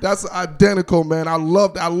 man. That's identical, man. I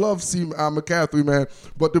love seeing McCaffrey, man.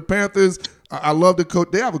 But the Panthers, I love the coach.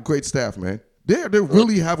 They have a great staff, man. They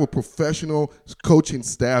really have a professional coaching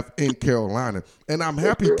staff in Carolina. And I'm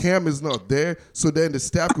happy Cam is not there, so then the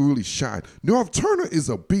staff can really shine. Norv Turner is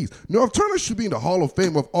a beast. Norv Turner should be in the Hall of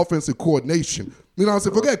Fame of offensive coordination. You know what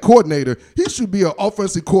I'm saying? Forget coordinator. He should be an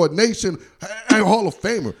offensive coordination and Hall of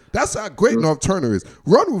Famer. That's how great Norv Turner is.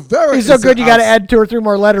 Ron Rivera He's so good you got to add 2 or 3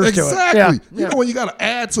 more letters to it. Exactly. You know when you got to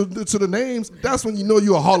add to the names, that's when you know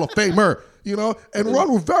you're a Hall of Famer. And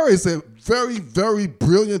Ron Rivera is a very, very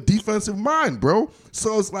brilliant defensive mind, bro.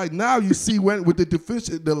 So it's like now you see with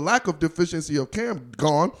the lack of deficiency of Cam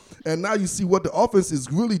gone, and now you see what the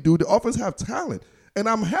offenses really do. The offense have talent. And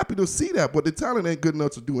I'm happy to see that, but the talent ain't good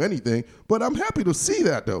enough to do anything. But I'm happy to see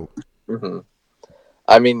that, though. Mm-hmm.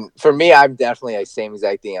 I mean, for me, I'm definitely the same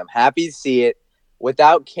exact thing. I'm happy to see it.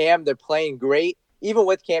 Without Cam, they're playing great. Even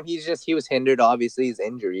with Cam, he was hindered, obviously, his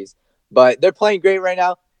injuries. But they're playing great right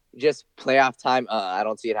now. just playoff time. I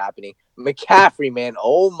don't see it happening. McCaffrey, man.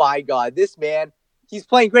 Oh my God. This man, he's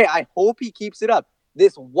playing great. I hope he keeps it up.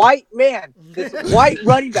 This white man, this white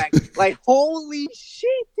running back, like, holy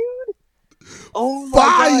shit, dude. Oh my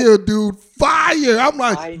Fire, God. dude. Fire. I'm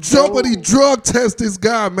like, somebody drug test this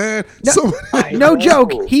guy, man. No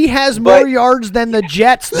joke. He has more yards than the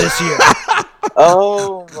Jets this year.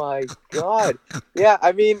 Oh my God. Yeah,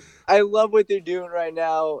 I mean, I love what they're doing right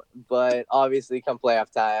now, but obviously come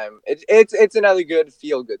playoff time, it's another good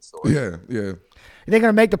feel-good story. Yeah. Are they going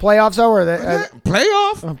to make the playoffs, though? Or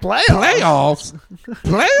Playoffs? Playoffs?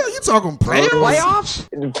 You talking playoffs?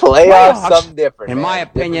 Playoffs, something different. In man. my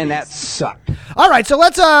opinion, that sucked. All right, so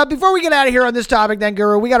let's before we get out of here on this topic, then,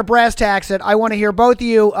 Guru, we got to brass tacks it. I want to hear both of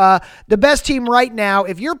you. The best team right now.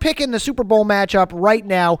 If you're picking the Super Bowl matchup right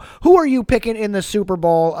now, who are you picking in the Super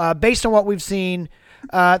Bowl based on what we've seen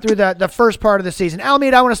through the first part of the season?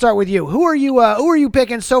 Alameda, I want to start with you. Who are you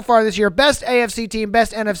picking so far this year? Best AFC team,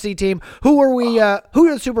 best NFC team. Who are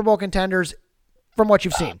the Super Bowl contenders from what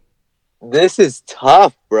you've seen? This is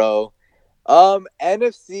tough, bro.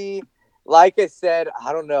 NFC, like I said,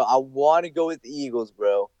 I don't know. I want to go with the Eagles,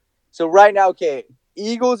 bro. So right now, okay,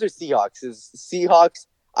 Eagles or Seahawks? Seahawks,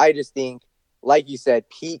 I just think, like you said,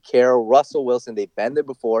 Pete Carroll, Russell Wilson, they've been there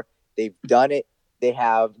before. They've done it.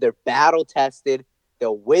 They're battle tested.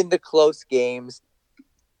 They'll win the close games.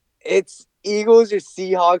 It's Eagles or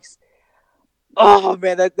Seahawks. Oh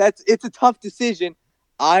man, it's a tough decision.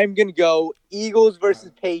 I'm gonna go Eagles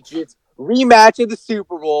versus Patriots rematch of the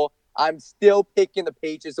Super Bowl. I'm still picking the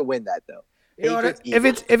Patriots to win that though. You know what?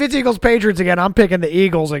 If it's Eagles Patriots again, I'm picking the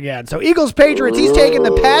Eagles again. So Eagles Patriots, he's taking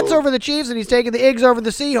the Pats over the Chiefs and he's taking the Eagles over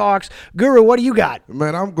the Seahawks. Guru, what do you got?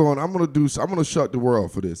 Man, I'm gonna shut the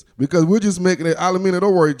world for this because we're just making it. Alameda,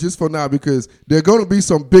 don't worry, just for now because there are gonna be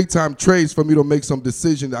some big time trades for me to make some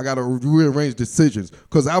decisions. I gotta rearrange decisions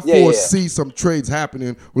because I foresee some trades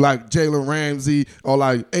happening like Jalen Ramsey or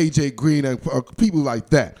like AJ Green and people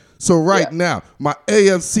like that. So right now, my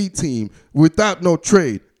AFC team without no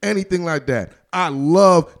trade. Anything like that. I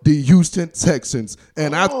love the Houston Texans,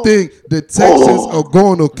 and I think the Texans are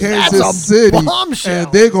going to Kansas City,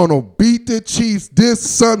 and they're going to beat the Chiefs this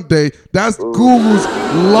Sunday. That's Guru's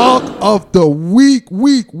lock of the week.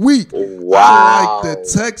 Wow. I like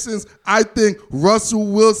the Texans. I think Russell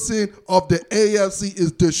Wilson of the AFC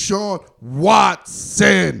is Deshaun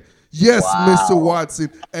Watson. Yes, Mr.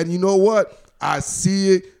 Watson. And you know what? I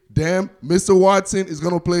see it. Damn, Mr. Watson is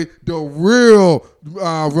going to play the real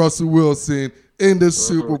Russell Wilson in the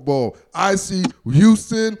Super Bowl. I see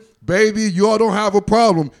Houston, baby, y'all don't have a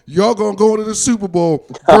problem. Y'all going to go to the Super Bowl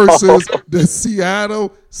versus the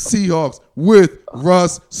Seattle Seahawks with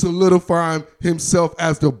Russ solidifying himself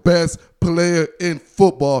as the best player in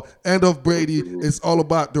football. End of Brady. It's all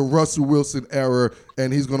about the Russell Wilson era,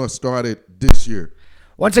 and he's going to start it this year.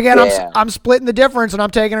 Once again, I'm splitting the difference, and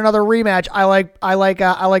I'm taking another rematch. I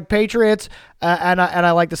like Patriots, and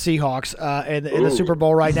I like the Seahawks in the Super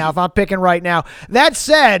Bowl right now. If I'm picking right now, that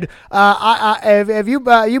said, if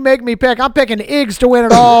you make me pick, I'm picking the Eagles to win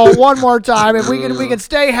it all one more time. If we can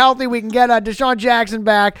stay healthy, we can get Deshaun Jackson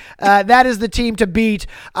back. That is the team to beat.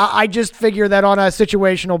 I just figure that on a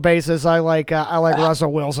situational basis, I like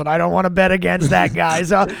Russell Wilson. I don't want to bet against that guy.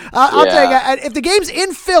 So I'll take if the game's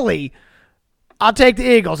in Philly. I'll take the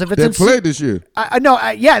Eagles. If it's they played this year.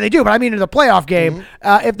 Yeah, they do. But I mean, in the playoff game,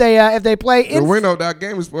 if they play in the winner of that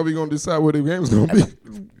game is probably going to decide where the game is going to be.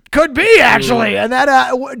 Could be actually, and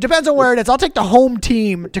that depends on where it is. I'll take the home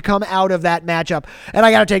team to come out of that matchup, and I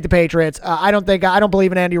got to take the Patriots. I don't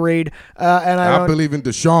believe in Andy Reid, and I believe in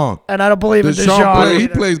Deshaun. And I don't believe in Deshaun. He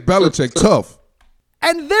plays Belichick tough.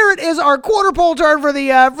 And there it is, our quarter pole turn for the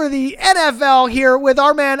NFL here with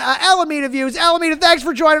our man Alameda Views. Alameda, thanks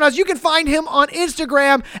for joining us. You can find him on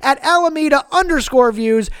Instagram at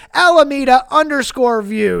Alameda_views.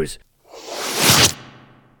 Alameda_views.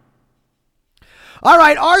 All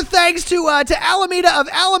right, our thanks to Alameda of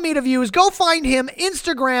Alameda Views. Go find him,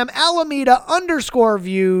 Instagram,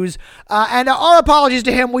 Alameda_views. And our apologies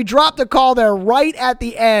to him. We dropped the call there right at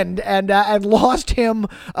the end and lost him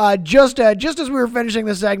just as we were finishing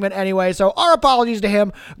the segment anyway. So our apologies to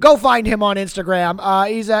him. Go find him on Instagram.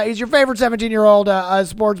 He's your favorite 17-year-old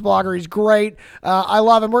sports blogger. He's great. I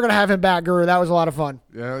love him. We're going to have him back, Guru. That was a lot of fun.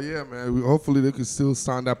 Yeah, man. Hopefully they can still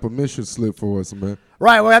sign that permission slip for us, man.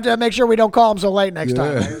 Right, we'll have to make sure we don't call him so late next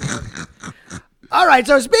time. All right,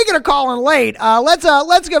 so speaking of calling late,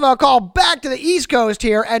 let's give a call back to the East Coast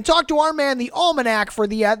here and talk to our man, the Almanac, for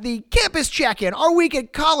the campus check-in, our week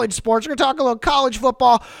at college sports. We're going to talk a little college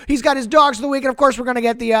football. He's got his dogs of the week, and of course, we're going to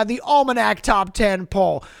get the Almanac top 10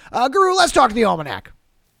 poll. Guru, let's talk to the Almanac.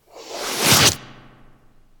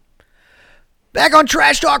 Back on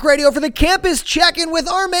Trash Talk Radio for the campus check-in with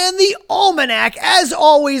our man, the Almanac, as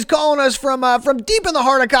always, calling us from deep in the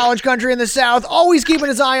heart of college country in the South, always keeping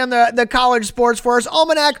his eye on the college sports for us.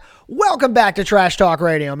 Almanac, welcome back to Trash Talk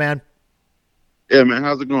Radio, man. Yeah, man,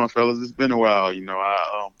 how's it going, fellas? It's been a while. You know,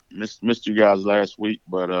 I missed you guys last week,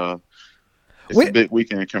 but it's a big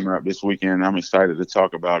weekend coming up this weekend. I'm excited to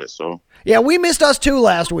talk about it. So yeah, we missed us too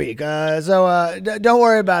last week. So don't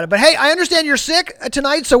worry about it. But hey, I understand you're sick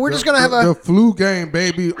tonight, so we're just gonna have the flu game,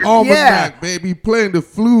 baby. Almanac, baby, playing the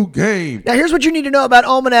flu game. Now here's what you need to know about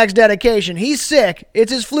Almanac's dedication. He's sick.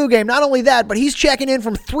 It's his flu game. Not only that, but he's checking in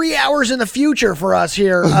from 3 hours in the future for us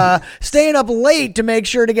here, staying up late to make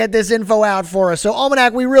sure to get this info out for us. So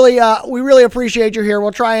Almanac, we really appreciate you here.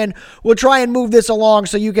 We'll try and move this along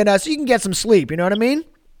so you can get some sleep. You know what I mean?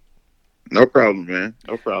 No problem, man.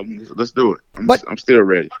 No problem. Let's do it. I'm still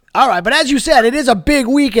ready. All right, but as you said, it is a big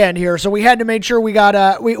weekend here, so we had to make sure we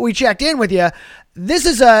got we checked in with you. This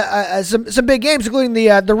is some big games, including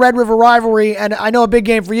the Red River rivalry, and I know a big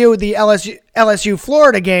game for you, the LSU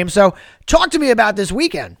Florida game. So talk to me about this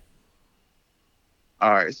weekend.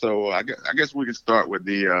 All right, so I guess we can start with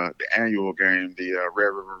the annual game, the Red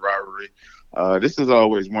River rivalry. This is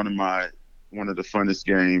always one of the funnest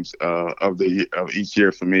games of each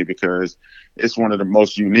year for me, because it's one of the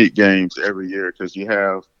most unique games every year, because you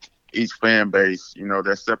have each fan base, you know,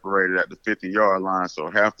 they're separated at the 50-yard line.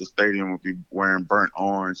 So half the stadium will be wearing burnt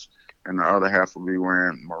orange and the other half will be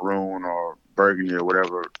wearing maroon or burgundy or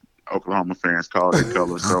whatever Oklahoma fans call their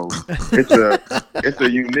color. So it's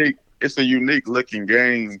a unique looking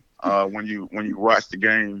game when you watch the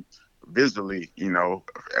game visually, you know,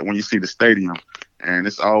 when you see the stadium. And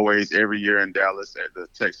it's always every year in Dallas at the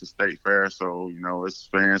Texas State Fair. So, you know, it's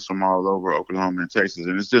fans from all over Oklahoma and Texas.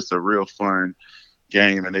 And it's just a real fun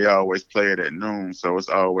game. And they always play it at noon. So it's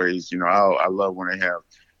always, you know, I love when they have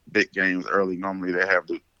big games early. Normally they have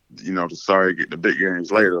the sorry, get the big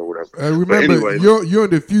games later or whatever. Remember, anyway, you're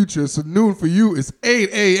in the future. So noon for you is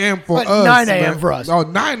 8 a.m. for us. 9 a.m. for us. Oh,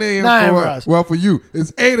 9 a.m. for us. Well, for you,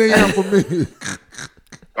 it's 8 a.m. for me.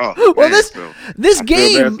 Oh, well, man, this I game,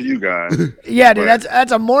 feel bad for you guys. Yeah, dude,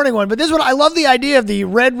 that's a morning one. But this one, I love the idea of the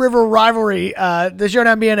Red River rivalry. The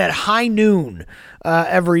showdown being at high noon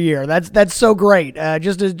every year. That's so great.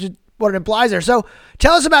 Just what it implies there. So,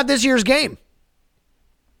 tell us about this year's game.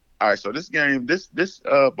 All right, so this game,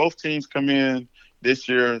 both teams come in this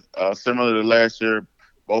year similar to last year.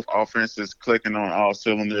 Both offenses clicking on all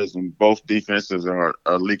cylinders, and both defenses are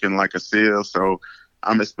leaking like a seal. So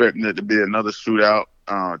I'm expecting it to be another shootout,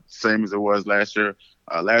 same as it was last year.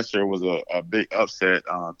 Last year was a big upset.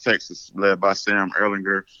 Texas, led by Sam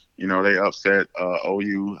Erlinger, you know, they upset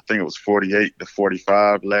OU. I think it was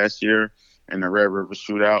 48-45 last year in the Red River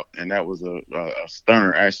shootout, and that was a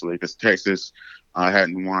stunner actually, because Texas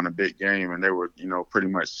hadn't won a big game, and they were, you know, pretty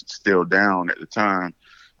much still down at the time.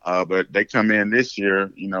 But they come in this year,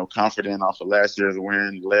 you know, confident off of last year's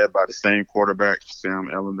win, led by the same quarterback, Sam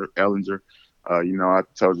Ehlinger. You know, I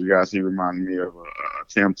told you guys he reminded me of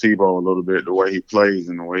Tim Tebow a little bit, the way he plays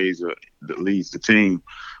and the way that leads the team.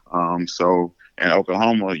 So, and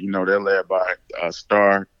Oklahoma, you know, they're led by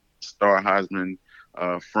star Heisman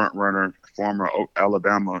front runner, former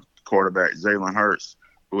Alabama quarterback Jalen Hurts,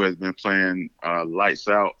 who has been playing lights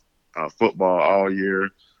out football all year.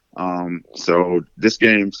 So this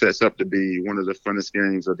game sets up to be one of the funnest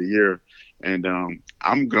games of the year. And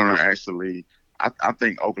I'm going to actually – I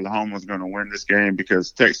think Oklahoma's going to win this game,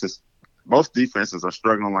 because Texas, most defenses are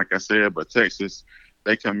struggling, like I said, but Texas,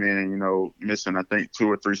 they come in, you know, missing, I think, 2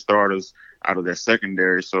 or 3 starters out of their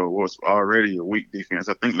secondary. So it was already a weak defense.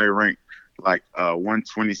 I think they ranked like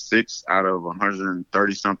 126 out of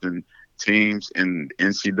 130-something teams in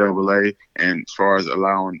NCAA, and as far as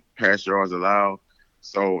allowing pass yards allowed.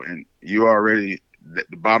 So, and you already the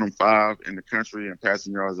bottom 5 in the country in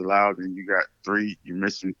passing yards allowed, and you got 3, you're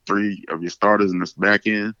missing 3 of your starters in this back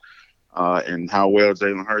end. And how well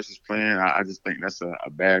Jalen Hurts is playing, I just think that's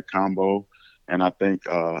a bad combo. And I think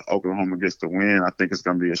Oklahoma gets the win. I think it's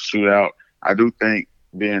going to be a shootout. I do think,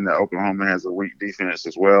 being that Oklahoma has a weak defense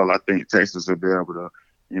as well, I think Texas will be able to,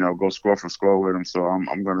 you know, go score for score with them. So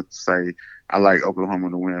I'm going to say I like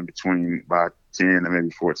Oklahoma to win by 10 and maybe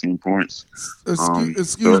 14 points.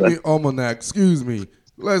 Excuse me, Almanac. Excuse me.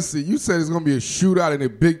 Let's see. You said it's going to be a shootout in a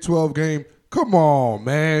Big 12 game. Come on,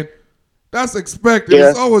 man. That's expected. Yeah.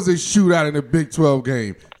 It's always a shootout in a Big 12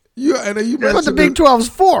 game. You mentioned what the Big 12's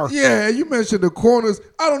for. Yeah, you mentioned the corners.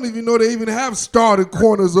 I don't even know they even have starting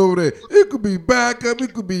corners over there. It could be backup.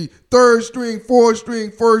 It could be third string, fourth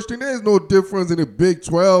string, first string. There's no difference in the Big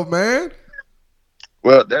 12, man.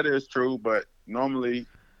 Well, that is true, but normally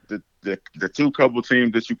the two couple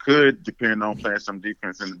teams that you could depend on playing some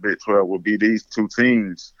defense in the Big 12 would be these two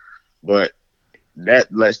teams, but that's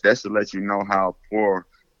to let you know how poor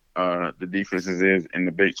the defenses is in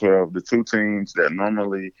the Big 12. The two teams that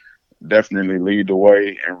normally definitely lead the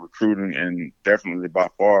way in recruiting and definitely by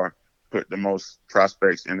far put the most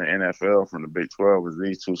prospects in the NFL from the Big 12 is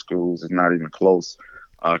these two schools. It's not even close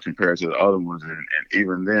compared to the other ones, and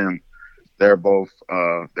even then, they're both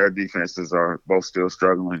their defenses are both still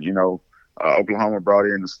struggling. Oklahoma brought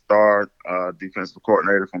in the star defensive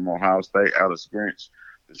coordinator from Ohio State, Alex Grinch,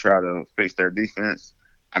 to try to fix their defense.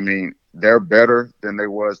 I mean, they're better than they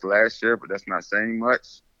was last year, but that's not saying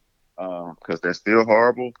much because they're still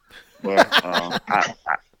horrible. But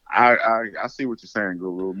I see what you're saying,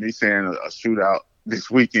 Guru. Me saying a shootout this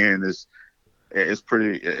weekend it's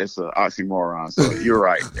an oxymoron. So you're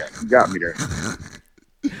right. Yeah, you got me there.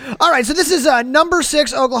 All right, so this is number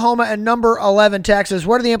 6 Oklahoma and number 11 Texas.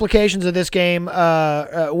 What are the implications of this game,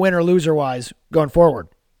 win or loser wise, going forward?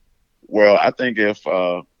 Well, I think if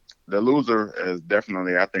the loser is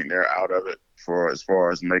definitely, I think they're out of it for as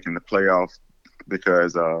far as making the playoffs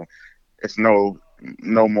because it's no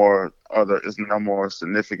more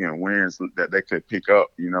significant wins that they could pick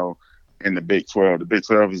up, in the Big 12. The Big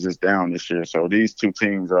 12 is just down this year, so these two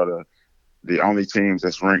teams are the only teams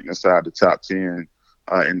that's ranked inside the top 10.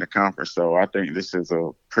 In the conference. So I think this is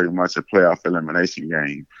pretty much a playoff elimination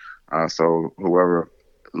game. So whoever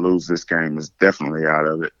loses this game is definitely out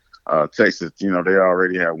of it. Texas, they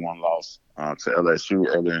already had one loss to LSU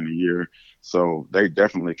earlier in the year. So they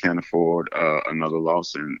definitely can't afford another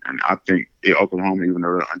loss. And I think Oklahoma, even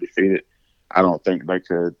though they're undefeated, I don't think they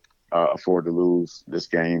could afford to lose this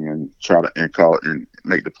game and try to call it and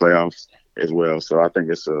make the playoffs as well. So I think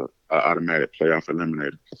it's a automatic playoff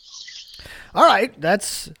eliminator. All right,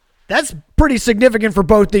 that's pretty significant for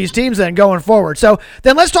both these teams then going forward. So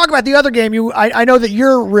then let's talk about the other game. I know that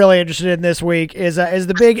you're really interested in this week is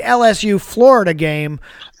the big LSU Florida game.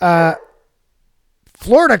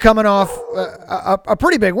 Florida coming off a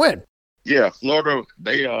pretty big win. Yeah, Florida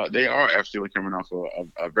they are actually coming off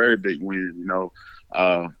a very big win.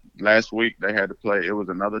 Last week they had to play. It was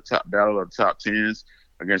another top battle of the top 10s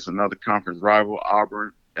against another conference rival,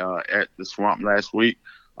 Auburn, at the Swamp last week.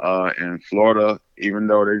 And Florida, even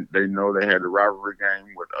though they know they had the rivalry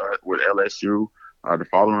game with LSU, the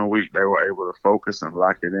following week they were able to focus and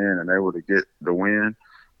lock it in and able to get the win.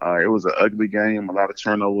 It was an ugly game, a lot of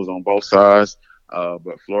turnovers on both sides,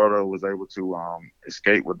 but Florida was able to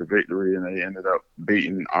escape with the victory, and they ended up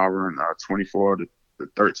beating Auburn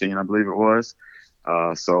 24-13, I believe it was.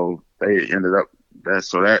 So they ended up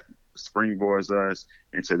that springboards us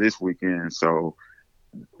into this weekend. So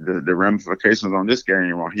the ramifications on this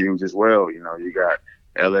game are huge as well. You got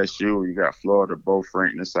LSU, you got Florida, both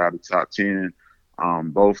ranked inside the top 10.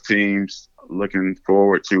 Both teams looking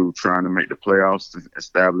forward to trying to make the playoffs to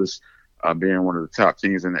establish being one of the top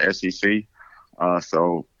teams in the SEC.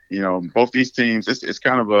 So both these teams, it's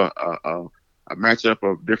kind of a matchup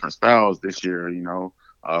of different styles this year.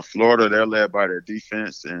 Florida, they're led by their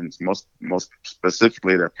defense and most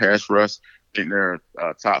specifically their pass rush. I think they're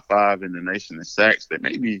top 5 in the nation in sacks. They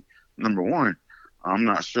may be number 1. I'm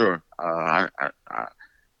not sure.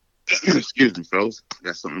 Excuse me, fellas.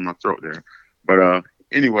 Got something in my throat there. But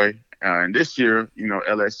anyway, and this year,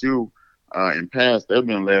 LSU in past, they've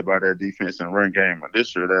been led by their defense and run game. But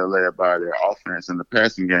this year, they're led by their offense and the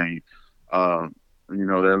passing game.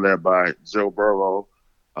 They're led by Joe Burrow.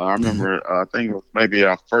 I remember, I think it was maybe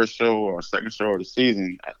our first show or second show of the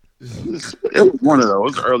season. It was one of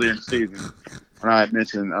those early in the season when I had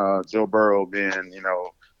mentioned Joe Burrow being,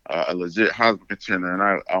 a legit Heisman contender, and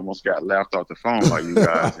I almost got laughed off the phone by you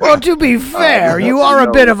guys. Well, to be fair, you are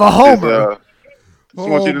a bit of a homer. I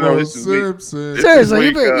want you to know this is Simpson. Seriously,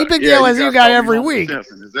 you pick the LSU guy every week.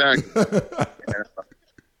 Simpson, exactly.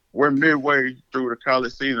 We're midway through the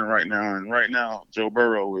college season right now, and right now Joe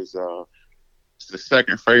Burrow is the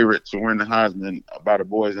second favorite to win the Heisman by the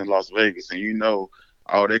boys in Las Vegas, and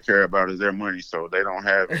all they care about is their money, so they don't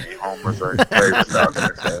have any homers or any favorites out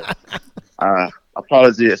there. So,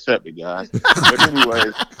 apology accepted, guys. But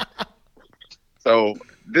anyways, so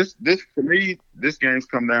this to me, this game's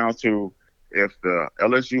come down to if the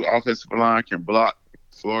LSU offensive line can block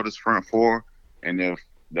Florida's front four, and if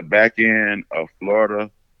the back end of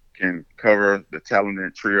Florida can cover the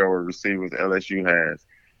talented trio of receivers LSU has.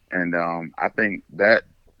 And I think that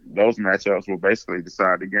those matchups will basically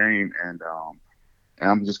decide the game. And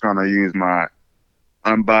I'm just going to use my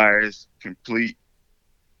unbiased, complete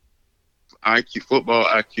football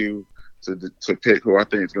IQ to pick who I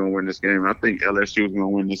think is going to win this game. I think LSU is going to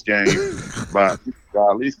win this game by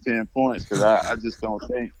at least 10 points because I just don't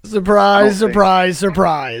think. Surprise! I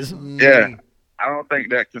don't think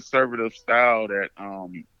that conservative style that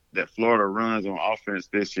Florida runs on offense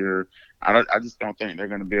this year. I just don't think they're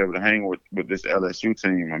going to be able to hang with this LSU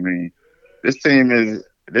team. I mean, this team is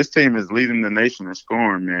leading the nation in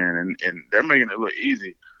scoring, man, and they're making it look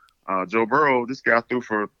easy. Joe Burrow, this guy threw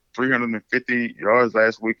for 350 yards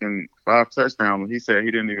last week and 5 touchdowns. He said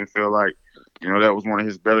he didn't even feel like, that was one of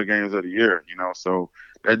his better games of the year, So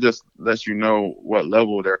that just lets you know what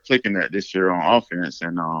level they're clicking at this year on offense.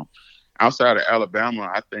 And outside of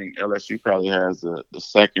Alabama, I think LSU probably has the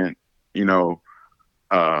second, the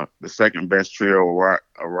second best trio of wide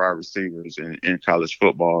receivers in college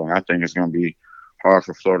football. And I think it's going to be hard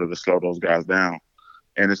for Florida to slow those guys down.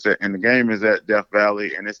 And the game is at Death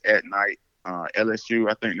Valley, and it's at night. LSU,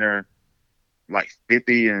 I think they're like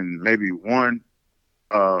 50 and maybe 1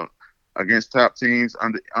 against top teams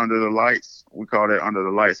under the lights. We call that under the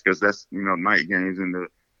lights because that's night games in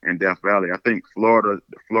Death Valley. I think Florida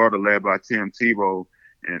led by Tim Tebow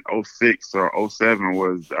in 06 or 07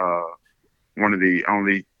 was one of the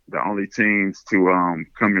only teams to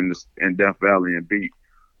come in Death Valley and beat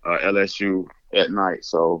LSU at night.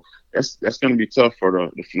 So that's going to be tough for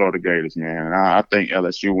the Florida Gators, man. And I think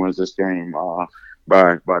LSU wins this game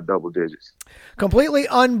by double digits. Completely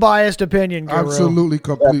unbiased opinion, Guru. Absolutely,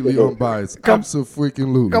 completely unbiased.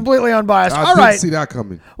 Absolutely. Completely unbiased. I all didn't right. see that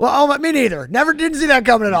coming. Well, me neither. Didn't see that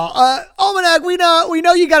coming at all. Almanac, we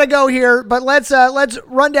know you got to go here, but let's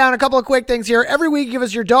run down a couple of quick things here. Every week, give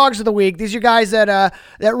us your dogs of the week. These are guys that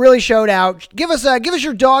really showed out. Give us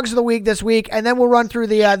your dogs of the week this week, and then we'll run through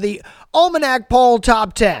the Almanac poll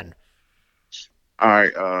top 10. All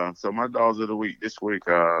right. So my dogs of the week this week,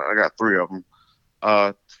 I got 3 of them.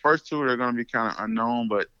 First 2 are going to be kind of unknown,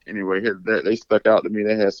 but anyway, they stuck out to me.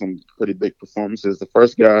 They had some pretty big performances. The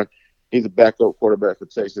first guy, he's a backup quarterback for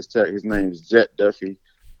Texas Tech. His name is Jet Duffy.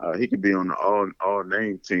 He could be on the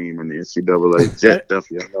all-name team in the NCAA. Jet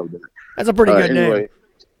Duffy, I love that. That's a pretty good name.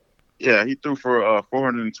 Yeah, he threw for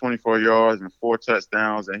 424 yards and 4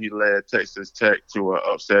 touchdowns, and he led Texas Tech to an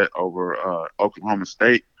upset over Oklahoma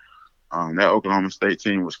State. That Oklahoma State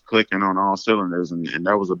team was clicking on all cylinders, and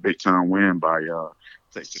that was a big-time win by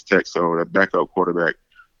Texas Tech. So that backup quarterback,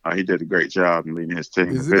 he did a great job in leading his team.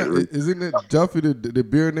 Isn't it Duffy the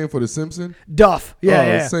beer name for the Simpson? Duff.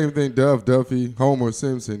 Yeah. Same thing, Duffy, Homer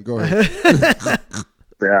Simpson. Go ahead.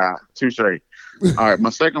 Yeah, touche. All right, my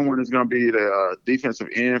second one is going to be the defensive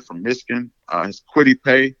end from Michigan. It's Kwity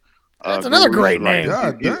Paye. That's another great name.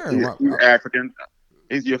 He's African.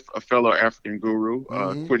 He's a fellow African guru,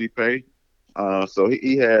 Kwity Paye. So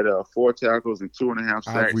he had 4 tackles and 2.5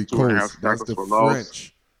 sacks, 2.5 tackles for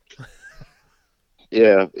loss.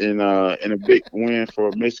 Yeah, in a big win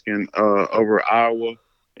for Michigan over Iowa.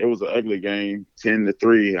 It was an ugly game,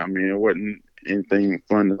 10-3. I mean, it wasn't anything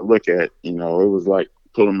fun to look at. It was like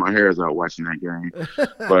pulling my hairs out watching that game.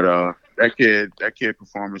 But that kid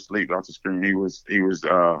performance leaped off the screen. He was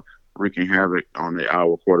wreaking havoc on the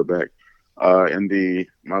Iowa quarterback. And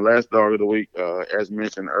my last dog of the week, as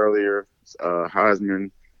mentioned earlier, Heisman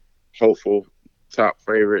hopeful, top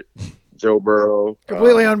favorite, Joe Burrow.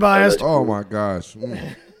 Completely unbiased. Oh my gosh.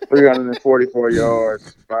 344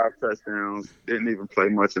 yards, 5 touchdowns. Didn't even play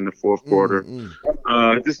much in the fourth quarter.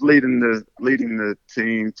 Just leading the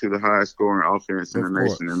team to the highest scoring offense in the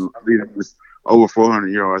nation, and leading this over 400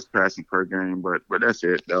 yards passing per game. But that's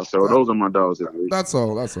it, though. So those are my dogs this week. That's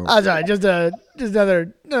all. That's right. Just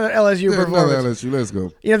another LSU performance. Another LSU. Let's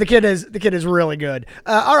go. The kid is really good.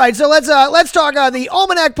 All right, so let's talk the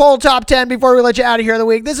Almanac poll top 10 before we let you out of here of the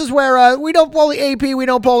week. This is where we don't poll the AP, we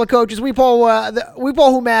don't poll the coaches, we poll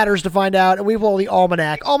who matters to find out, and we poll the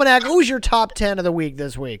Almanac. Almanac, who's your top 10 of the week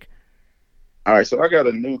this week? All right, so I got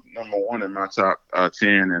a new number 1 in my top 10,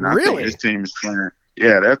 and I think this team is playing.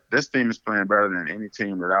 Yeah, this team is playing better than any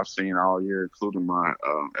team that I've seen all year, including my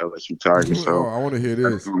LSU Tigers. So I want to hear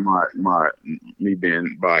this. Me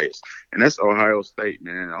being biased, and that's Ohio State,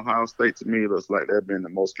 man. Ohio State to me looks like they've been the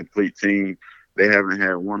most complete team. They haven't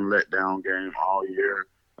had one letdown game all year.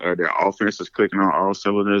 Their offense is clicking on all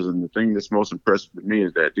cylinders, and the thing that's most impressive to me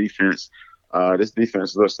is that defense. This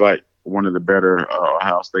defense looks like one of the better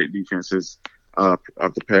Ohio State defenses of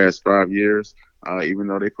the past 5 years. Even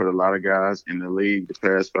though they put a lot of guys in the league the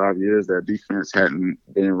past 5 years, their defense hadn't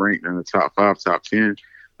been ranked in the top 5, top 10.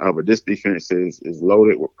 But this defense is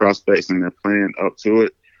loaded with prospects, and they're playing up to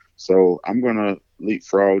it. So I'm going to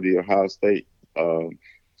leapfrog the Ohio State to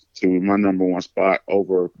my number 1 spot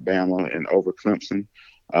over Bama and over Clemson.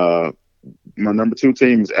 My number 2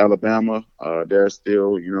 team is Alabama. They're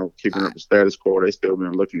still, keeping up the status quo. They still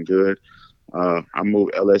been looking good. I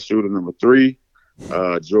moved LSU to number 3,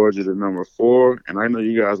 Georgia to number 4. And I know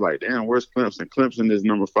you guys like, damn, where's Clemson? Clemson is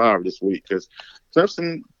number 5 this week because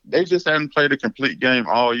Clemson, they just hadn't played a complete game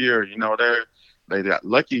all year. They got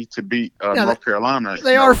lucky to beat North Carolina.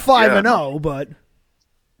 They are 5-0, but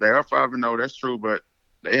they are 5-0. That's true, but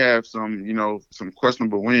they have some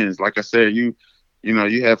questionable wins. Like I said, you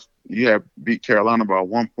have beat Carolina by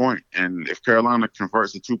 1 point, and if Carolina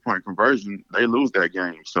converts a 2-point conversion, they lose that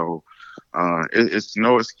game. So it's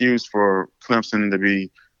no excuse for Clemson to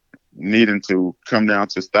be needing to come down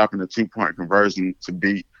to stopping the 2-point conversion to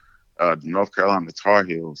beat the North Carolina Tar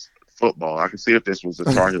Heels football. I can see if this was a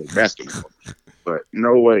Tar Heels basketball, but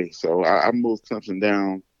no way. So I moved Clemson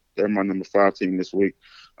down. They're my number 5 team this week.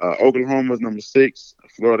 Oklahoma's number 6.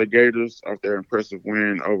 Florida Gators, after their impressive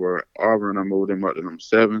win over Auburn, I moved them up to number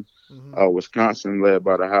 7. Mm-hmm. Wisconsin, led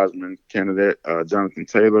by the Heisman candidate Jonathan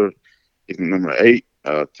Taylor, is number 8.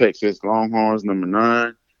 Texas Longhorns, number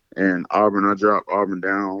 9. And Auburn, I dropped Auburn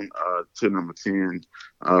down to number 10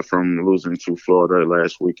 from losing to Florida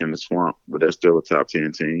last week in the swamp, but they're still a top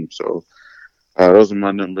 10 team. So those are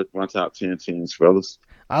my top 10 teams, fellas.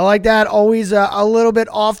 I like that. Always a little bit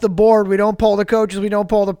off the board. We don't poll the coaches. We don't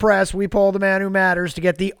poll the press. We poll the man who matters to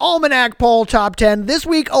get the Almanac Poll Top 10. This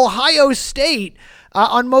week, Ohio State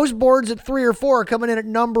on most boards at 3 or 4, coming in at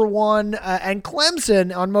number 1, and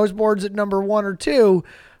Clemson on most boards at number 1 or 2.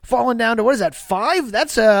 Falling down to, what is that, 5?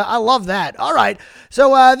 That's I love that. All right,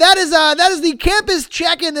 so that is the campus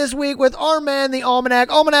check-in this week with our man, the Almanac.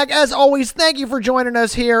 Almanac, as always, thank you for joining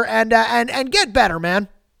us here, and get better, man.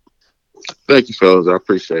 Thank you, fellas. I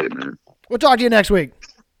appreciate it, man. We'll talk to you next week.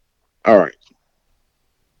 All right.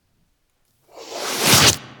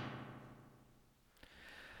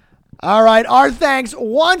 All right, our thanks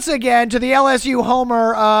once again to the LSU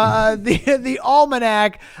homer, the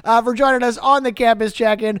Almanac, for joining us on the campus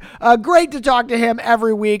check-in. Great to talk to him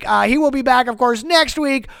every week. He will be back, of course, next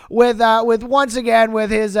week with once again with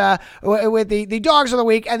his with the Dogs of the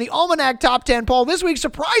Week and the Almanac Top 10 poll. This week,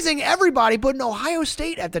 surprising everybody, putting Ohio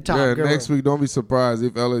State at the top. Yeah, Guru. next week, don't be surprised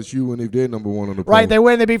if LSU win, if they're number 1 on the poll. Right, they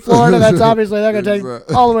win, they beat Florida. That's obviously they're going to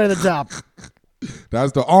take all the way to the top.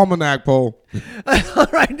 That's the Almanac poll. All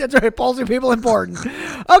right, that's right. Polls are people important.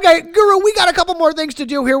 Okay, Guru, we got a couple more things to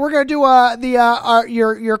do here. We're gonna do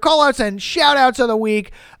your call outs and shout outs of the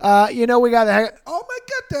week. We got the Oh my,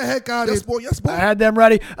 get the heck out of here, boy. Yes, boy. I had them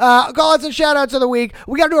ready. Call outs and shout outs of the week.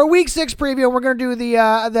 We got to do our week 6 preview. And we're gonna do the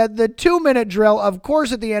 2-minute drill, of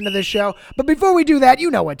course, at the end of the show. But before we do that, you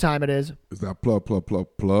know what time it is. It's that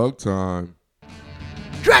plug time.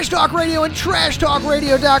 Trash Talk Radio and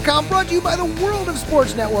TrashTalkRadio.com, brought to you by the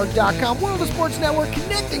WorldOfSportsNetwork.com. World of Sports Network,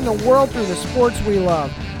 connecting the world through the sports we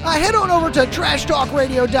love. Head on over to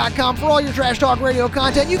TrashTalkRadio.com for all your Trash Talk Radio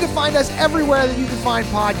content. You can find us everywhere that you can find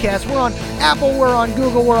podcasts. We're on Apple, we're on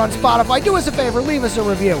Google, we're on Spotify. Do us a favor, leave us a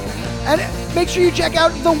review. And make sure you check out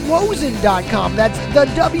thewozen.com. That's the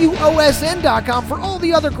WOSN.com for all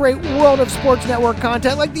the other great World of Sports Network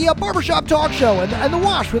content, like the Barbershop Talk Show and the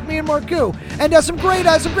Wash with me and Marku, and some great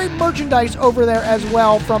merchandise over there as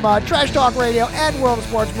well from Trash Talk Radio and World of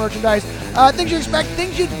Sports merchandise. Things you expect,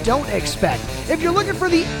 things you don't expect. If you're looking for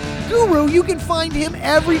the Guru, you can find him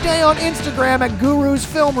every day on Instagram at Guru's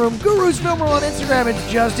Film Room. Guru's Film Room on Instagram.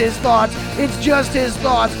 It's just his thoughts. It's just his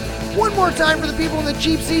thoughts. One more time for the people in the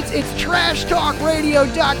cheap seats, it's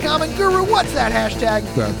TrashTalkRadio.com. And Guru, what's that hashtag?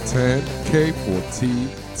 That's 10K for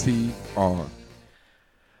TTR.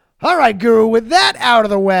 All right, Guru, with that out of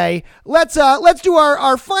the way, let's do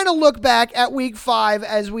our final look back at week 5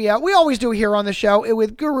 as we always do here on the show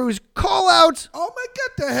with Guru's call-outs. Oh my,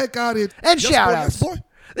 get the heck out of here. And yes, shout-outs. Boy, yes, boy.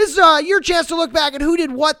 This is your chance to look back at who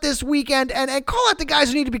did what this weekend and call out the guys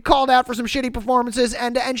who need to be called out for some shitty performances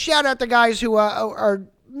and shout out the guys who are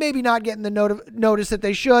maybe not getting the notice that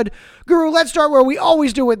they should. Guru, let's start where we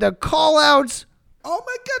always do with the call-outs. Oh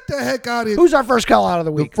my, get the heck out of here. Who's our first call-out of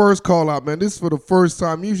the week? The first call-out, man. This is for the first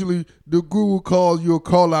time. Usually the Guru calls you a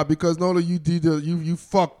call-out because not only you did you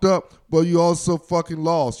fucked up, but you also fucking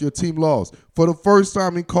lost. Your team lost. For the first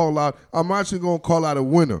time in call-out, I'm actually going to call out a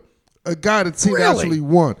winner. A guy the team actually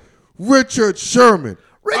won. Richard Sherman.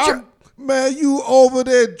 Richard. Man, you over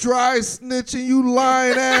there dry snitching, you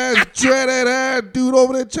lying ass, dreaded ass dude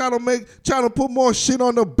over there trying to put more shit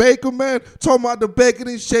on the bacon, man. Talking about the bacon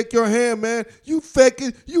and shake your hand, man. You fake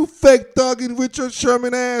thugging Richard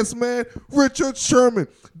Sherman ass, man. Richard Sherman,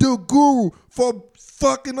 the Guru, for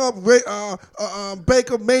fucking up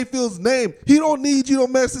Baker Mayfield's name. He don't need you to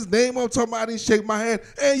mess his name up. Talking about I didn't shake my hand.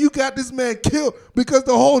 And you got this man killed because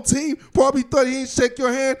the whole team probably thought he didn't shake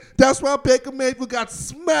your hand. That's why Baker Mayfield got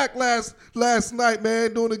smacked last night,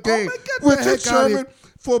 man, during the game. man, get the Richard heck outta Sherman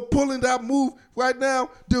for pulling that move. Right now,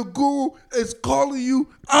 the Guru is calling you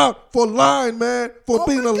out for lying, man, for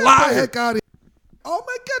being a Get the liar. heck out of here. Oh,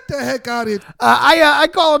 man, get the heck out of here. I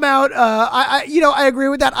call him out. I agree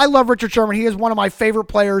with that. I love Richard Sherman. He is one of my favorite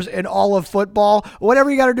players in all of football.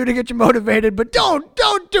 Whatever you got to do to get you motivated, but don't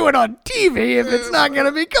do it on TV if it's not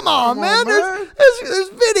gonna be. Come on, man. There's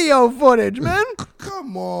video footage, man.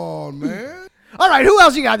 Come on, man. All right, who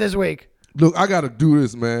else you got this week? Look, I got to do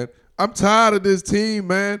this, man. I'm tired of this team,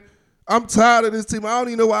 man. I'm tired of this team. I don't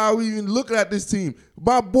even know why we even looking at this team.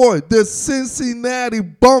 My boy, the Cincinnati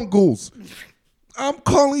Bengals. I'm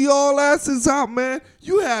calling y'all asses out, man.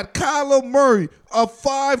 You had Kyler Murray, a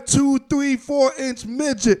 5'2", 3, 4-inch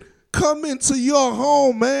midget, come into your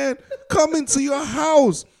home, man. Come into your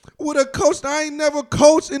house with a coach that I ain't never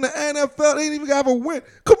coached in the NFL. They ain't even got a win.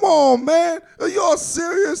 Come on, man. Are y'all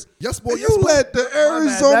serious? Yes, boy. And Yes, you boy. let the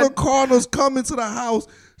Arizona That- Cardinals come into the house.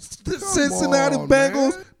 The Cincinnati on,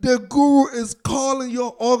 Bengals, man. the Guru is calling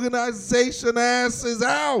your organization asses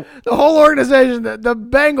out. The whole organization, the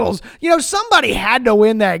Bengals. You know, somebody had to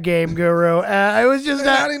win that game, Guru. It was just And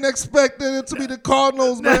I didn't expect it to be the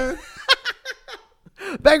Cardinals, man.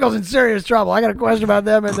 Bengals in serious trouble. I got a question about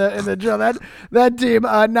them in the drill. That team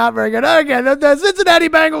not very good. Again, the Cincinnati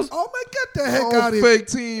Bengals. Oh, man, get the heck Oh, out of here. fake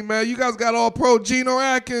team, man. You guys got all pro Geno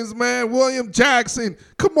Atkins, man. William Jackson.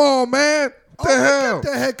 Come on, man. What the Oh, man, hell?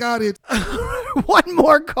 get the heck out of here. One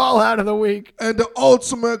more call out of the week. And the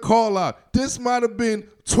ultimate call out. This might have been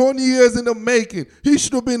 20 years in the making. He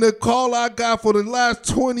should have been the call out guy for the last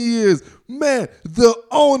 20 years. Man, the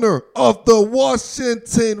owner of the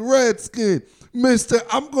Washington Redskins. Mister,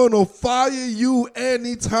 I'm going to fire you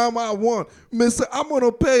anytime I want. Mister, I'm going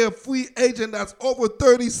to pay a free agent that's over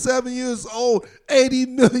 37 years old $80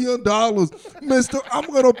 million. Mister, I'm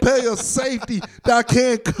going to pay a safety that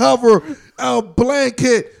can't cover a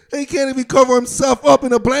blanket. He can't even cover himself up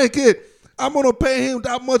in a blanket. I'm going to pay him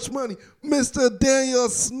that much money. Mr. Daniel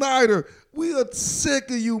Snyder, we are sick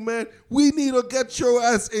of you, man. We need to get your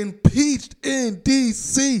ass impeached in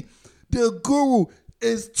D.C. The Guru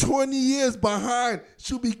is 20 years behind.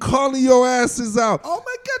 Should be calling your asses out. Oh,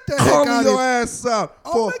 man, get the heck out Calling of your here. ass out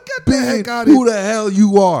Oh, for man, get the being heck out of who here. the hell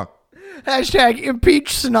you are. Hashtag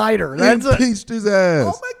impeach Snyder. That's it. Impeached his ass.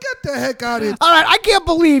 Oh, man, get the heck out of here. All right, I can't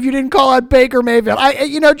believe you didn't call out Baker Mayfield.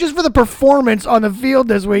 Just for the performance on the field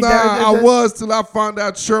this week. Nah, I was till I found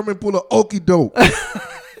out Sherman pulled a okey doke.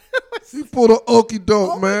 He pulled a okey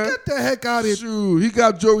doke, Oh, man, man. get the heck out of here. Shoot, he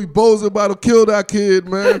got Joey Bosa about to kill that kid,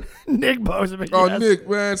 man. Nick Bosa. Oh, yes. Nick,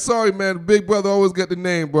 man. Sorry, man. Big brother always get the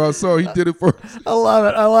name, bro. Sorry, he did it first. I love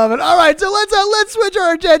it. All right, so let's switch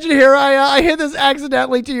our attention here. I hit this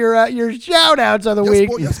accidentally to your shout outs of the Yes, week.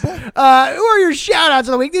 boy. Yes, boy. Who are your shout outs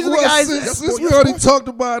of the week? These are the Well, guys. since boy, we yes, already boy. talked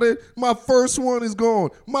about it, my first one is gone.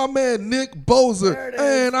 My man Nick Bosa. There it is.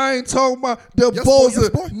 And I ain't talking about the Yes, boy, Bosa, yes,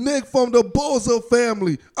 boy. Nick from the Bosa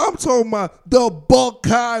family. I'm talking about the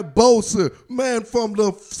Buckeye Bosa, man from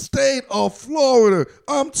the state of Florida.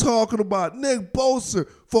 I'm talking about Nick Bosa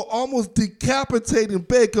for almost decapitating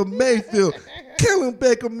Baker Mayfield, killing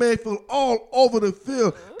Baker Mayfield all over the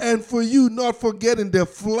field, and for you not forgetting the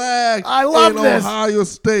flag I love in this. Ohio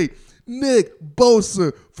State. Nick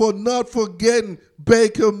Bosa for not forgetting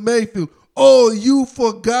Baker Mayfield. Oh, you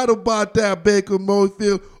forgot about that, Baker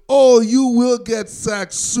Mayfield. Oh, you will get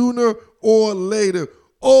sacked sooner or later.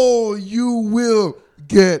 Oh, you will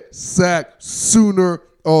get sacked sooner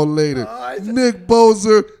or later. Nick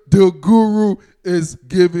Bosa, the Guru, is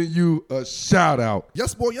giving you a shout out.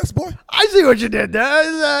 Yes, boy. Yes, boy. I see what you did there.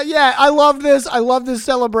 I love this. I love this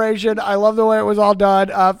celebration. I love the way it was all done.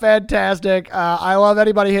 Fantastic. I love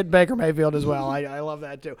anybody hitting Baker Mayfield as well. I love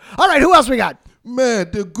that too. All right, who else we got? Man,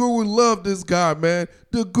 the Guru love this guy, man.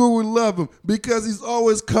 The Guru love him because he's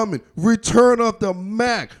always coming. Return of the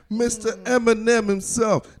Mac, Mr. Eminem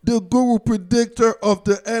himself, the Guru predictor of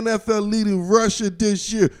the NFL leading rusher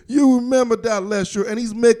this year. You remember that last year, and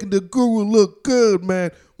he's making the Guru look good, man.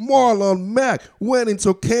 Marlon Mack went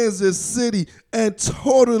into Kansas City and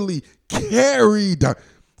totally carried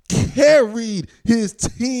his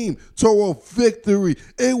team to a victory.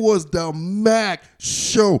 It was the Mac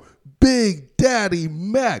show. Big Daddy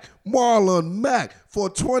Mac, Marlon Mack for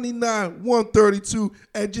 29, 132,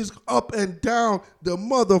 and just up and down the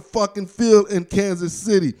motherfucking field in Kansas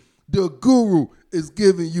City. The Guru is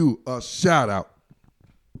giving you a shout out.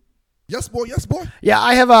 Yes, boy. Yes, boy. Yeah,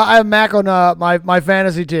 I have Mac on my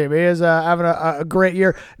fantasy team. He is having a great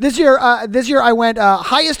year. This year I went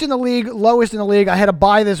highest in the league, lowest in the league. I had a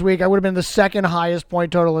bye this week. I would have been the second highest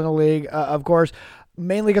point total in the league, of course,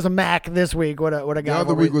 mainly because of Mac this week. What a guy. The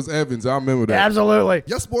other week was Evans. I remember that. Absolutely.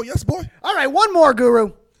 Yes, boy. Yes, boy. All right, one more,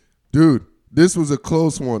 Guru. Dude, this was a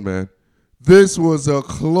close one, man. This was a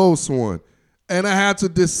close one. And I had to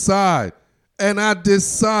decide. And I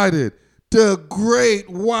decided the great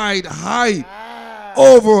white height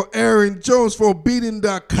over Aaron Jones for beating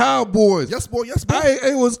the Cowboys. Yes, boy. Yes, boy.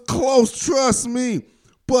 It was close, trust me.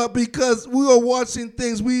 But because we were watching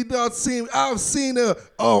things we don't see, I've seen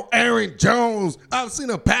Aaron Jones, I've seen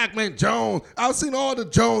a Pac-Man Jones, I've seen all the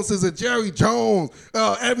Joneses and Jerry Jones,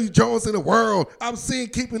 every Jones in the world. I've seen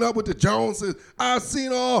Keeping Up with the Joneses. I've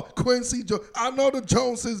seen all Quincy Jones. I know the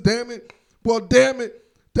Joneses, damn it. Well, damn it,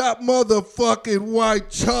 that motherfucking white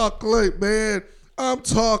chocolate, man. I'm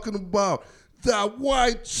talking about that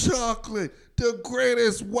white chocolate. The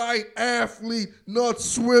greatest white athlete, not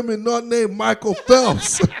swimming, not named Michael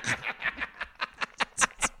Phelps.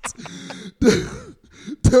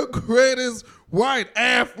 the greatest white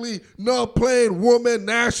athlete, not playing women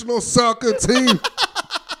national soccer team.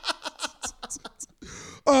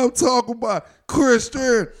 I'm talking about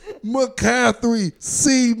Christian McCaffrey,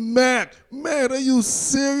 C. Mac. Man, are you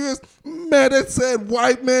serious? Man, they said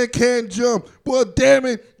white man can't jump. But damn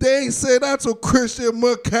it, they ain't said that to Christian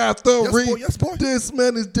McCaffrey. Yes, boy. Yes, boy. This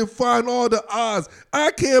man is defying all the odds.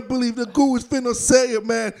 I can't believe the guru is finna say it,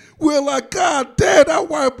 man. We're like, God damn, that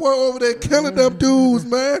white boy over there killing them dudes,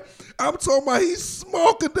 man. I'm talking about he's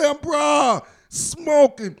smoking them, brah.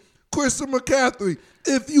 Smoking. Christian McCaffrey,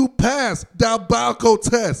 if you pass that barcode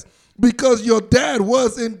test, because your dad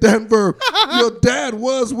was in Denver, your dad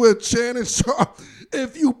was with Shannon Sharp.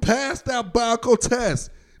 If you pass that barcode test,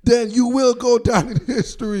 then you will go down in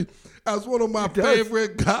history as one of my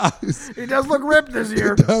favorite guys. He does look ripped this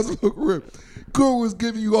year. He does look ripped. Guru is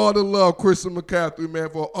giving you all the love, Christian McCaffrey, man,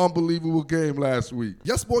 for an unbelievable game last week.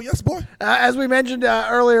 Yes, boy. Yes, boy. As we mentioned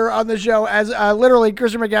earlier on the show, as literally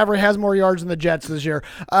Christian McCaffrey has more yards than the Jets this year.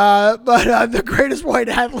 But the greatest white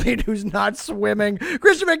athlete who's not swimming,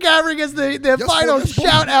 Christian McCaffrey gets the final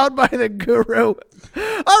shout out by the Guru.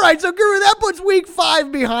 All right, so Guru, that puts week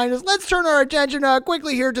 5 behind us. Let's turn our attention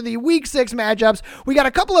quickly here to the week 6 matchups. We got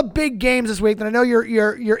a couple of big games this week that I know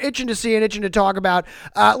you're itching to see and itching to talk about.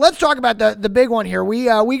 Let's talk about the big one here.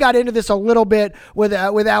 We got into this a little bit with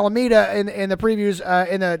Alameda in the previews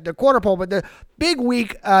in the quarter poll, but the big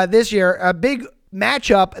week this year, a big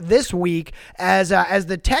matchup this week as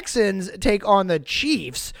the Texans take on the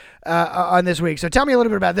Chiefs on this week. So tell me a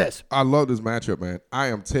little bit about this. I love this matchup, man. I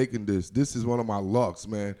am taking this. This is one of my locks,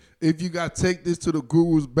 man. If you got to take this to the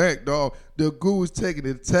Guru's back, dog, the Guru's taking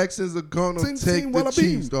it. The Texans are going to take the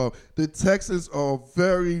Chiefs, dog. The Texans are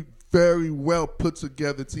very, very well put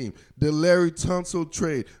together team. The Larry Tunsil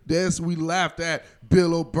trade. We laughed at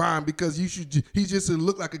Bill O'Brien because he just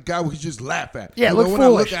looked like a guy we just laugh at. Yeah, when foolish. I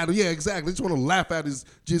look at him, yeah, exactly. I just want to laugh at his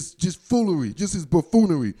just foolery, just his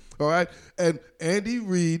buffoonery. All right, and Andy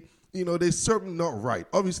Reid, they're certainly not right.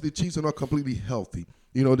 Obviously, the Chiefs are not completely healthy.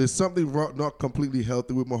 There's something not completely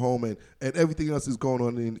healthy with Mahomes and everything else is going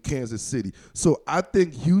on in Kansas City. So I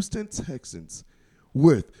think Houston Texans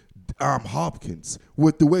with Hopkins,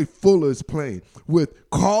 with the way Fuller is playing, with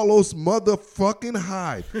Carlos motherfucking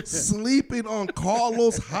Hyde, sleeping on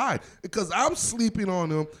Carlos Hyde, because I'm sleeping on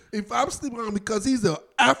him. If I'm sleeping on him because he's an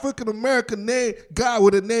African-American guy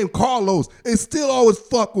with a name Carlos, it still always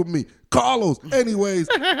fuck with me. Carlos. Anyways,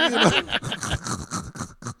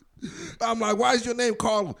 I'm like, why is your name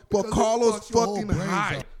Carlos? But because Carlos fucking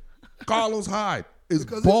Hyde. Carlos Hyde is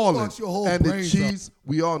balling. And the Chiefs,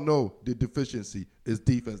 we all know the deficiency is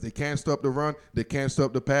defense. They can't stop the run. They can't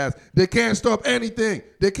stop the pass. They can't stop anything.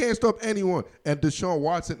 They can't stop anyone. And Deshaun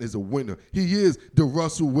Watson is a winner. He is the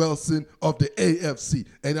Russell Wilson of the AFC.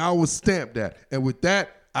 And I will stamp that. And with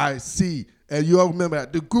that, I see. And you all remember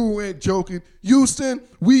that. The Guru ain't joking. Houston,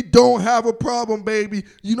 we don't have a problem, baby.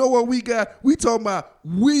 You know what we got? We talking about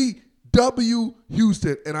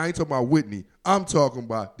Houston. And I ain't talking about Whitney. I'm talking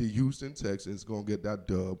about the Houston Texans going to get that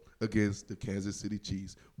dub against the Kansas City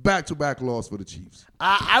Chiefs. Back-to-back loss for the Chiefs.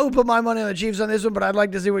 I would put my money on the Chiefs on this one, but I'd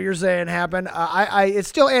like to see what you're saying happen. It's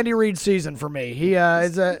still Andy Reid's season for me. He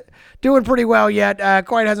is doing pretty well yet.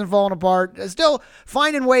 Quite hasn't fallen apart. Still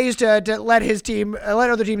finding ways to let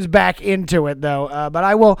other teams back into it, though. But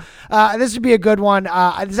I will. This would be a good one.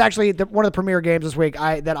 This is actually one of the premier games this week.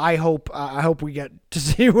 I hope we get to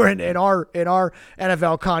see. We're in our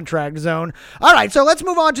NFL contract zone. All right, so let's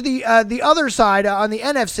move on to the other side on the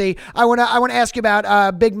NFC. NFC. I want to ask you about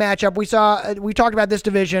a big matchup. We talked about this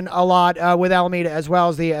division a lot with Alameda as well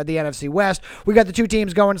as the NFC West. We got the two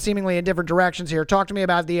teams going seemingly in different directions here. Talk to me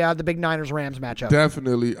about the big Niners-Rams matchup.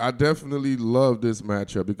 Definitely. I definitely love this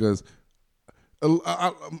matchup because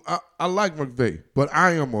I like McVay, but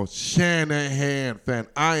I am a Shanahan fan.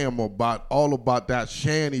 I am all about that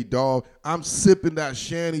Shanny, dog. I'm sipping that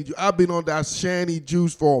Shanny. I've been on that Shanny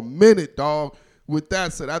juice for a minute, dog. With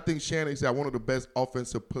that said, I think Shanahan's one of the best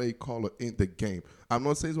offensive play caller in the game. I'm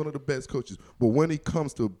not saying he's one of the best coaches, but when it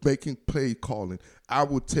comes to making play calling, I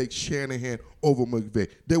would take Shanahan over McVay.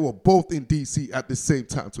 They were both in D.C. at the same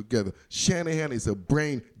time together. Shanahan is a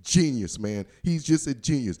brain genius, man. He's just a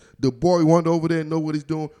genius. The boy went over there and know what he's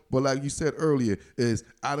doing, but like you said earlier,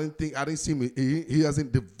 I didn't see him. He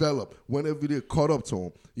hasn't developed whenever they caught up to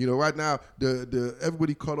him. You know, right now the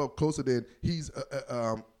everybody caught up closer than he's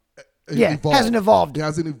hasn't evolved. He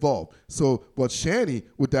hasn't evolved. So, but Shanny,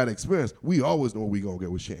 with that experience, we always know what we're going to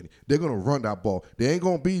get with Shanny. They're going to run that ball. They ain't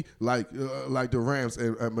going to be like the Rams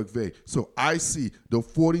and McVay. So I see the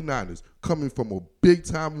 49ers coming from a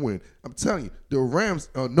big-time win. I'm telling you, the Rams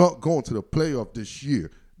are not going to the playoff this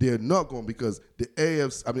year. They're not going because the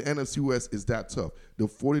NFC West is that tough. The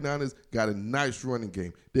 49ers got a nice running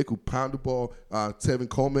game. They could pound the ball. Tevin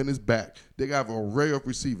Coleman is back. They got an array of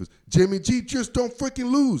receivers. Jimmy G just don't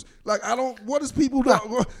freaking lose. What is people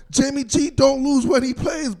do? Jimmy G don't lose when he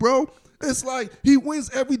plays, bro. It's like he wins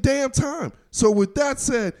every damn time. So with that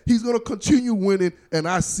said, he's going to continue winning, and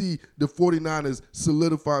I see the 49ers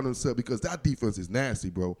solidifying themselves because that defense is nasty,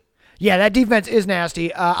 bro. Yeah, that defense is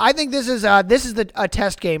nasty. I think this is a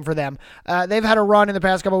test game for them. They've had a run in the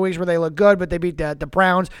past couple of weeks where they look good, but they beat the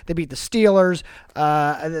Browns, they beat the Steelers,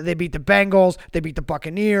 they beat the Bengals, they beat the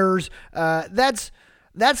Buccaneers. That's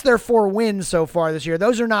their 4 wins so far this year.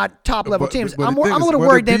 Those are not top level teams. But I'm a little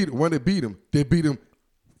worried. When they beat them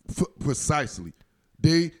precisely.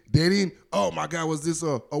 They didn't. Oh my God, was this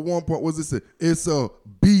a 1 point? Was this it's a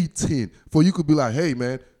beating? For you could be like, hey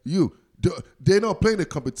man, they're not playing the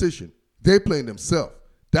competition. They're playing themselves.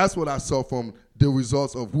 That's what I saw from the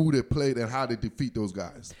results of who they played and how they defeat those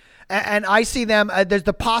guys. And I see them, there's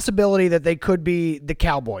the possibility that they could be the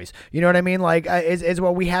Cowboys. You know what I mean? Like, is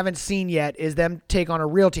what we haven't seen yet is them take on a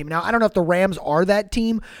real team. Now, I don't know if the Rams are that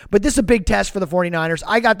team, but this is a big test for the 49ers.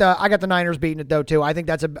 I got the Niners beating it, though, too. I think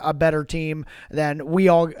that's a better team than we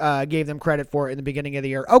all gave them credit for in the beginning of the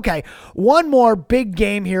year. Okay, one more big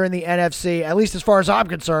game here in the NFC, at least as far as I'm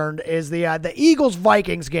concerned, is the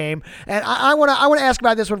Eagles-Vikings game. And I want to ask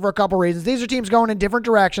about this one for a couple reasons. These are teams going in different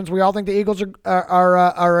directions. We all think the Eagles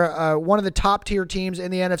are one of the top tier teams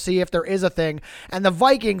in the NFC if there is a thing, and the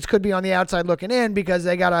Vikings could be on the outside looking in because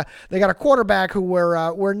they got a quarterback who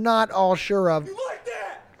we're not all sure of. You like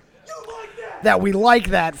that? You like that? That we like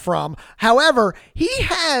that from. However, he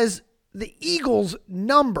has the Eagles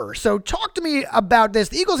number. So talk to me about this.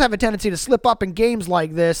 The Eagles have a tendency to slip up in games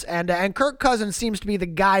like this, and Kirk Cousins seems to be the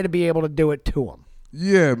guy to be able to do it to him.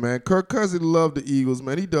 Yeah, man. Kirk Cousins loved the Eagles,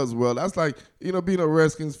 man. He does well. That's like, being a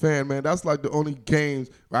Redskins fan, man, that's like the only games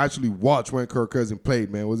I actually watched when Kirk Cousins played,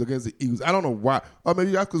 man, was against the Eagles. I don't know why. Or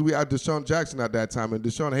maybe that's because we had Deshaun Jackson at that time, and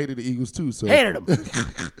Deshaun hated the Eagles too. So hated him.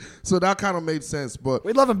 So that kind of made sense. But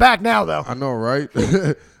we'd love him back now, though. I know, right?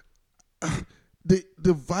 The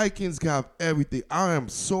Vikings got everything. I am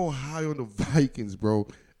so high on the Vikings, bro.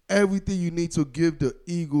 Everything you need to give the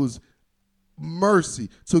Eagles mercy,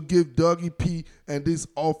 to give Dougie P and this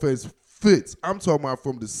offense fits. I'm talking about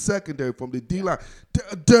from the secondary, from the D-line.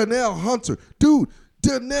 Danielle Hunter. Dude,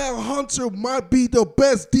 Danielle Hunter might be the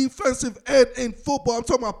best defensive end in football. I'm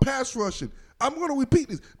talking about pass rushing. I'm going to repeat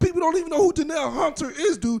this. People don't even know who Danielle Hunter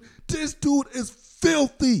is, dude. This dude is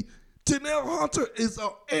filthy. Danielle Hunter is an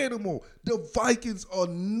animal. The Vikings are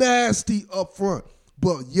nasty up front,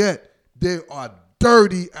 but yet they are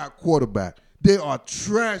dirty at quarterback. They are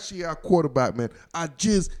trashy at quarterback, man. I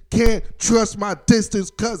just can't trust my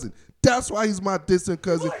distant cousin. That's why he's my distant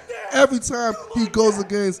cousin. Like Every time he goes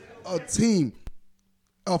against a team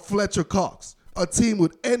of Fletcher Cox, a team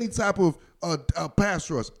with any type of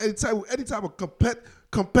pass rush, any type of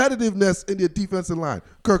competitiveness in their defensive line,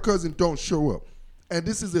 Kirk Cousins don't show up. And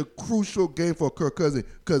this is a crucial game for Kirk Cousins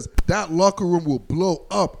because that locker room will blow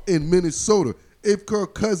up in Minnesota if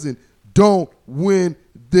Kirk Cousins don't win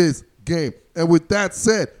this game. And with that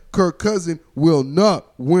said, Kirk Cousins will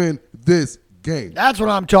not win this game. That's what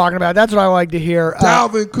I'm talking about. That's what I like to hear.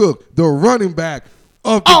 Dalvin Cook, the running back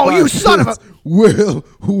of the you son of a... will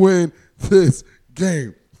win this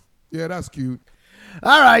game. Yeah, that's cute.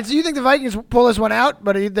 All right, so you think the Vikings pull this one out,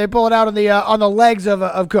 but they pull it out on the legs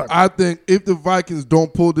of Cook? I think if the Vikings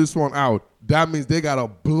don't pull this one out, that means they got to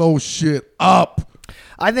blow shit up.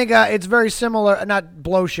 I think it's very similar, not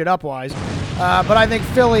blow shit up wise, but I think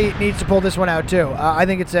Philly needs to pull this one out too. I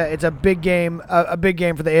think it's a big game, a big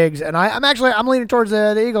game for the Eagles, and I'm leaning towards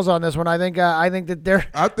the Eagles on this one. I think that they're.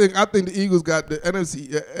 I think the Eagles got the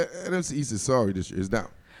NFC East is sorry this year. It's down.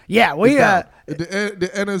 Yeah, the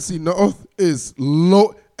NFC North is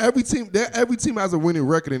low. Every team has a winning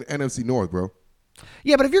record in NFC North, bro.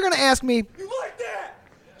 Yeah, but if you're gonna ask me, You like that?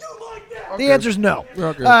 You like that? the answer's no.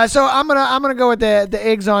 Okay. So I'm gonna go with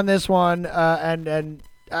the Eagles on this one, and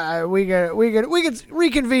we could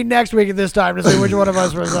reconvene next week at this time to see which one of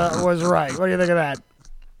us was right. What do you think of that?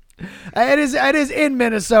 It is in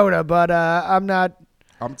Minnesota, but I'm not.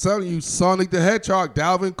 I'm telling you, Sonic the Hedgehog,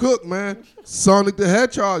 Dalvin Cook, man. Sonic the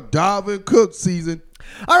Hedgehog, Dalvin Cook season.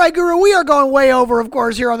 All right, Guru, we are going way over, of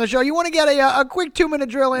course, here on the show. You want to get a quick 2-minute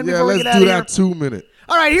drill in before we get let's out do of here? that 2 minute.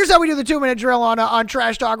 All right, here's how we do the 2-minute drill on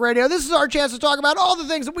Trash Talk Radio. This is our chance to talk about all the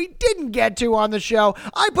things that we didn't get to on the show.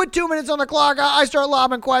 I put 2 minutes on the clock. I start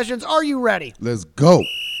lobbing questions. Are you ready? Let's go.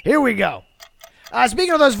 Here we go.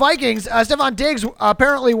 Speaking of those Vikings, Stephon Diggs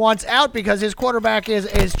apparently wants out because his quarterback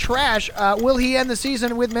is trash. Will he end the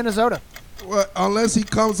season with Minnesota? Well, unless he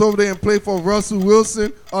comes over there and play for Russell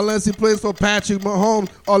Wilson, unless he plays for Patrick Mahomes,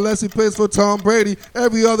 unless he plays for Tom Brady,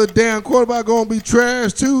 every other damn quarterback gonna be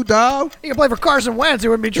trash too, dog. He can play for Carson Wentz. It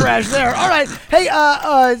wouldn't be trash there. All right. Hey,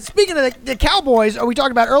 speaking of the Cowboys, we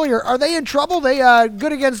talked about earlier, are they in trouble? They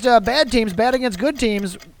good against bad teams, bad against good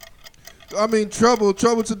teams. I mean, trouble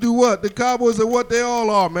to do what? The Cowboys are what they all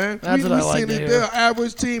are, man. That's what I like seen to it. hear. They're an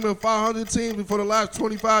average team and 500 teams for the last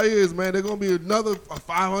 25 years, man. They're going to be another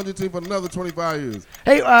 500 team for another 25 years.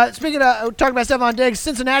 Hey, speaking of talking about Stephon Diggs,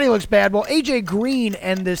 Cincinnati looks bad. Will A.J. Green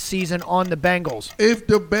end this season on the Bengals? If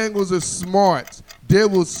the Bengals are smart, they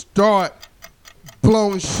will start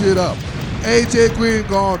blowing shit up. A.J. Green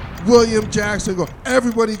gone, William Jackson gone.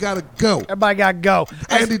 Everybody got to go. Everybody got to go.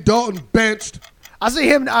 Andy Dalton benched. I see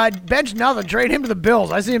him bench nothing. Trade him to the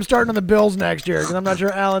Bills. I see him starting on the Bills next year because I'm not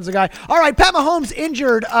sure Allen's the guy. All right, Pat Mahomes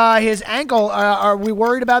injured his ankle. Are we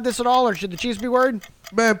worried about this at all, or should the Chiefs be worried?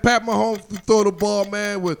 Man, Pat Mahomes can throw the ball,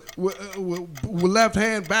 man, with left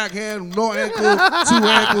hand, backhand, no ankle, 2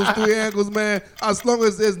 ankles, 3 ankles, man. As long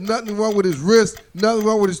as there's nothing wrong with his wrist, nothing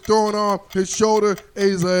wrong with his throwing arm, his shoulder,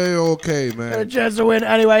 he's okay, man. A chance to win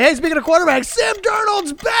anyway. Hey, speaking of quarterbacks, Sam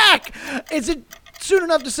Darnold's back. Is it soon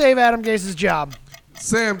enough to save Adam Gase's job?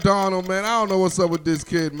 Sam Darnold, man, I don't know what's up with this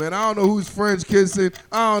kid, man. I don't know who's French kissing.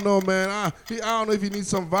 I don't know, man. I don't know if he needs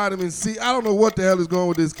some vitamin C. I don't know what the hell is going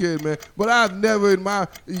with this kid, man. But I've never in my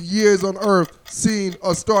years on earth seen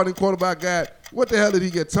a starting quarterback guy. What the hell did he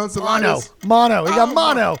get? Tonsillitis? Mono. He got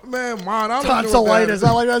mono. Man, mono. I don't Tonsillitis.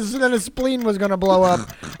 I like that. Then his spleen was going to blow up.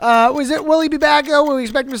 Will he be back, though? Will we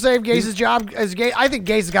expect him to save Gase's job? I think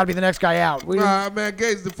Gase has got to be the next guy out. Nah, man,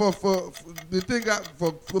 Gase, for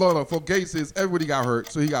Gase is everybody got hurt,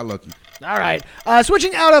 so he got lucky. All right.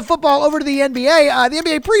 Switching out of football over to the NBA. The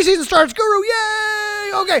NBA preseason starts. Guru,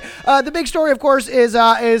 yay! Okay. The big story, of course, is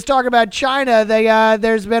talking about China.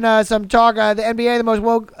 There's been some talk. The NBA, the most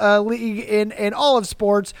woke league in all of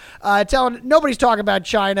sports, telling nobody's talking about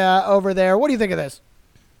China over there. What do you think of this?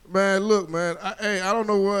 Man, look, man. I don't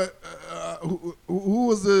know what. Who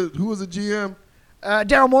was the GM?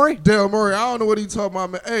 Daryl Morey? Daryl Morey. I don't know what he's talking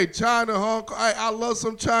about, man. Hey, China, Hong Kong. Hey, I love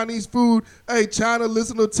some Chinese food. Hey, China,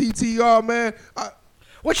 listen to TTR, man.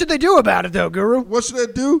 What should they do about it, though, Guru? What should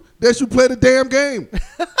they do? They should play the damn game.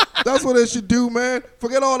 That's what they should do, man.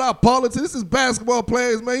 Forget all that politics. This is basketball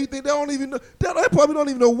players, man. You think they don't even know? They probably don't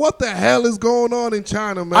even know what the hell is going on in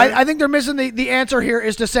China, man. I think they're missing the answer here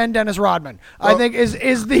is to send Dennis Rodman. I think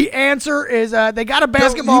is the answer is they got a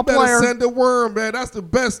basketball player. You better send the worm, man. That's the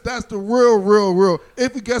best. That's the real.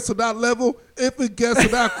 If it gets to that level, if it gets to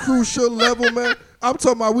that crucial level, man. I'm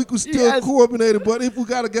talking about we could still coordinate it, but if we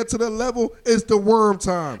got to get to that level, it's the worm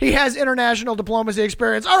time. He has international diplomacy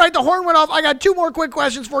experience. All right, the horn went off. I got 2 more quick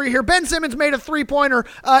questions for you here. Ben Simmons made a 3-pointer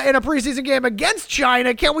in a preseason game against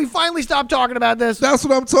China. Can we finally stop talking about this? That's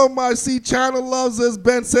what I'm talking about. See, China loves us.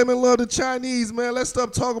 Ben Simmons loves the Chinese, man. Let's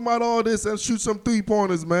stop talking about all this and shoot some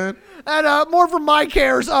 3-pointers, man. And more from my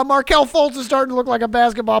cares. Markelle Fultz is starting to look like a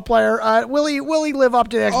basketball player. Will he live up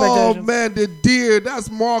to the expectations? Oh, man, the deer.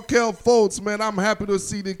 That's Markelle Fultz, man. I'm happy to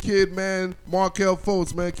see the kid, man. Markelle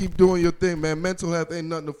Fultz, man. Keep doing your thing, man. Mental health ain't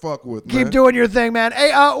nothing to fuck with, man. Keep doing your thing, man.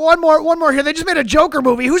 Hey, one more here. They just made a Joker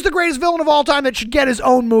movie. Who's the greatest villain of all time that should get his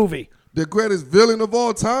own movie? The greatest villain of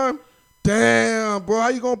all time? Damn, bro, how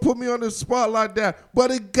you gonna put me on the spot like that?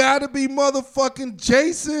 But it gotta be motherfucking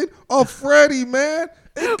Jason or Freddy, man.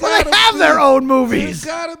 Well, they have their own movies. It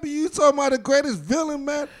gotta be. You talking about the greatest villain,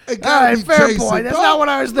 man? It All gotta right, be fair Jason. point. That's dog. not what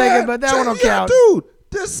I was thinking, Man, but that one will yeah, count. dude.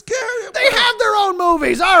 They're scary. They have their own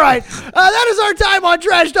movies. All right. That is our time on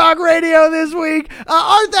Trash Talk Radio this week.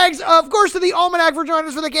 Our thanks, of course, to the Almanac for joining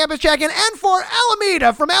us for the campus check-in, and for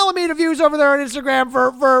Alameda from Alameda Views over there on Instagram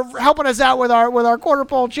for helping us out with our quarter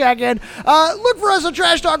pole check-in. Look for us on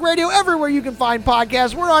Trash Talk Radio everywhere you can find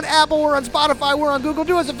podcasts. We're on Apple, we're on Spotify, we're on Google.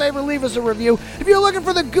 Do us a favor, leave us a review. If you're looking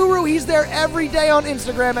for the Guru, he's there every day on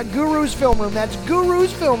Instagram at Guru's Film Room. That's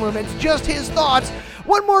Guru's Film Room. It's just his thoughts.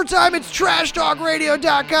 One more time, it's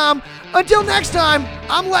trashtalkradio.com. Until next time,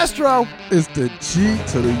 I'm Lestro. It's the G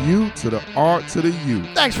to the U to the R to the U.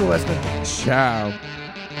 Thanks for listening. Ciao.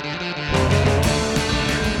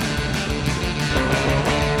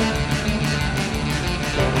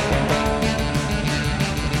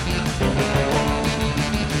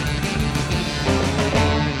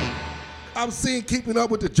 I've seen Keeping Up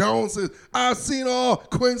with the Joneses. I've seen all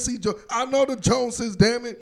Quincy Jones. I know the Joneses, damn it.